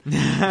 I'm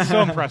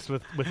so impressed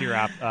with your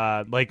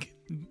app. Like,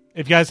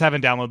 if you guys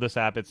haven't downloaded this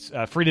app, it's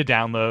free to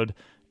download,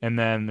 and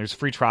then there's a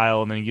free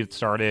trial, and then you get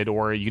started,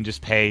 or you can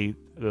just pay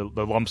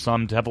the lump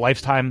sum to have a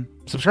lifetime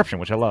subscription,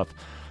 which I love.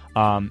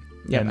 And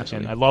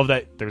I love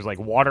that there's like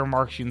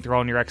watermarks you can throw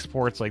on your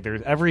exports. Like,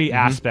 there's every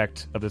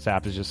aspect of this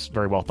app is just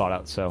very well thought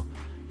out. So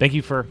thank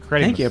you for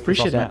creating Thank you.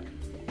 Appreciate that.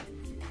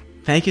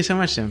 Thank you so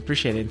much, Tim.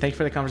 Appreciate it. And thank you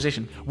for the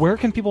conversation. Where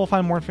can people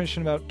find more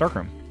information about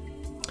Darkroom?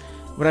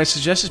 What I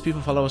suggest is people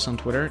follow us on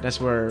Twitter.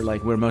 That's where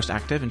like we're most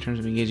active in terms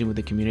of engaging with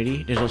the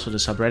community. There's also the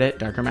subreddit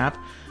Darkroom app.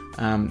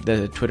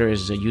 The Twitter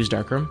is use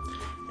Darkroom,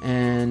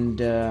 and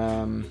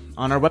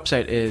on our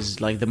website is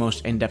like the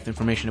most in-depth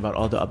information about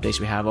all the updates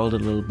we have, all the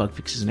little bug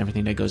fixes and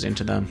everything that goes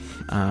into them.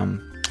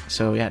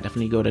 So yeah,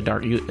 definitely go to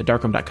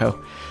darkroom.co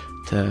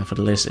for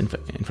the latest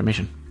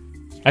information.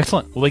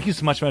 Excellent. Well, thank you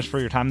so much for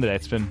your time today.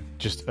 It's been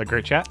just a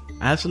great chat.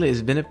 Absolutely,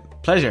 it's been a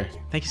pleasure.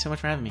 Thank you so much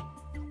for having me.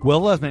 Well,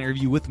 that was my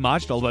interview with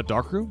Majd all about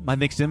Darkroom. My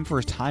thanks to him for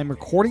his time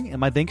recording, and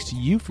my thanks to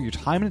you for your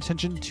time and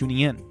attention tuning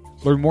in.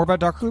 Learn more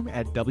about Darkroom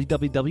at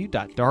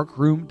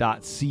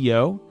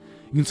www.darkroom.co.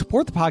 You can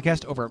support the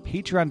podcast over at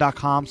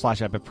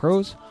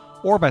patreon.com/iPadPros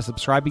or by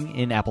subscribing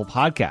in Apple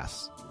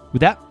Podcasts.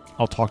 With that,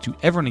 I'll talk to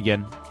everyone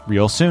again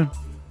real soon.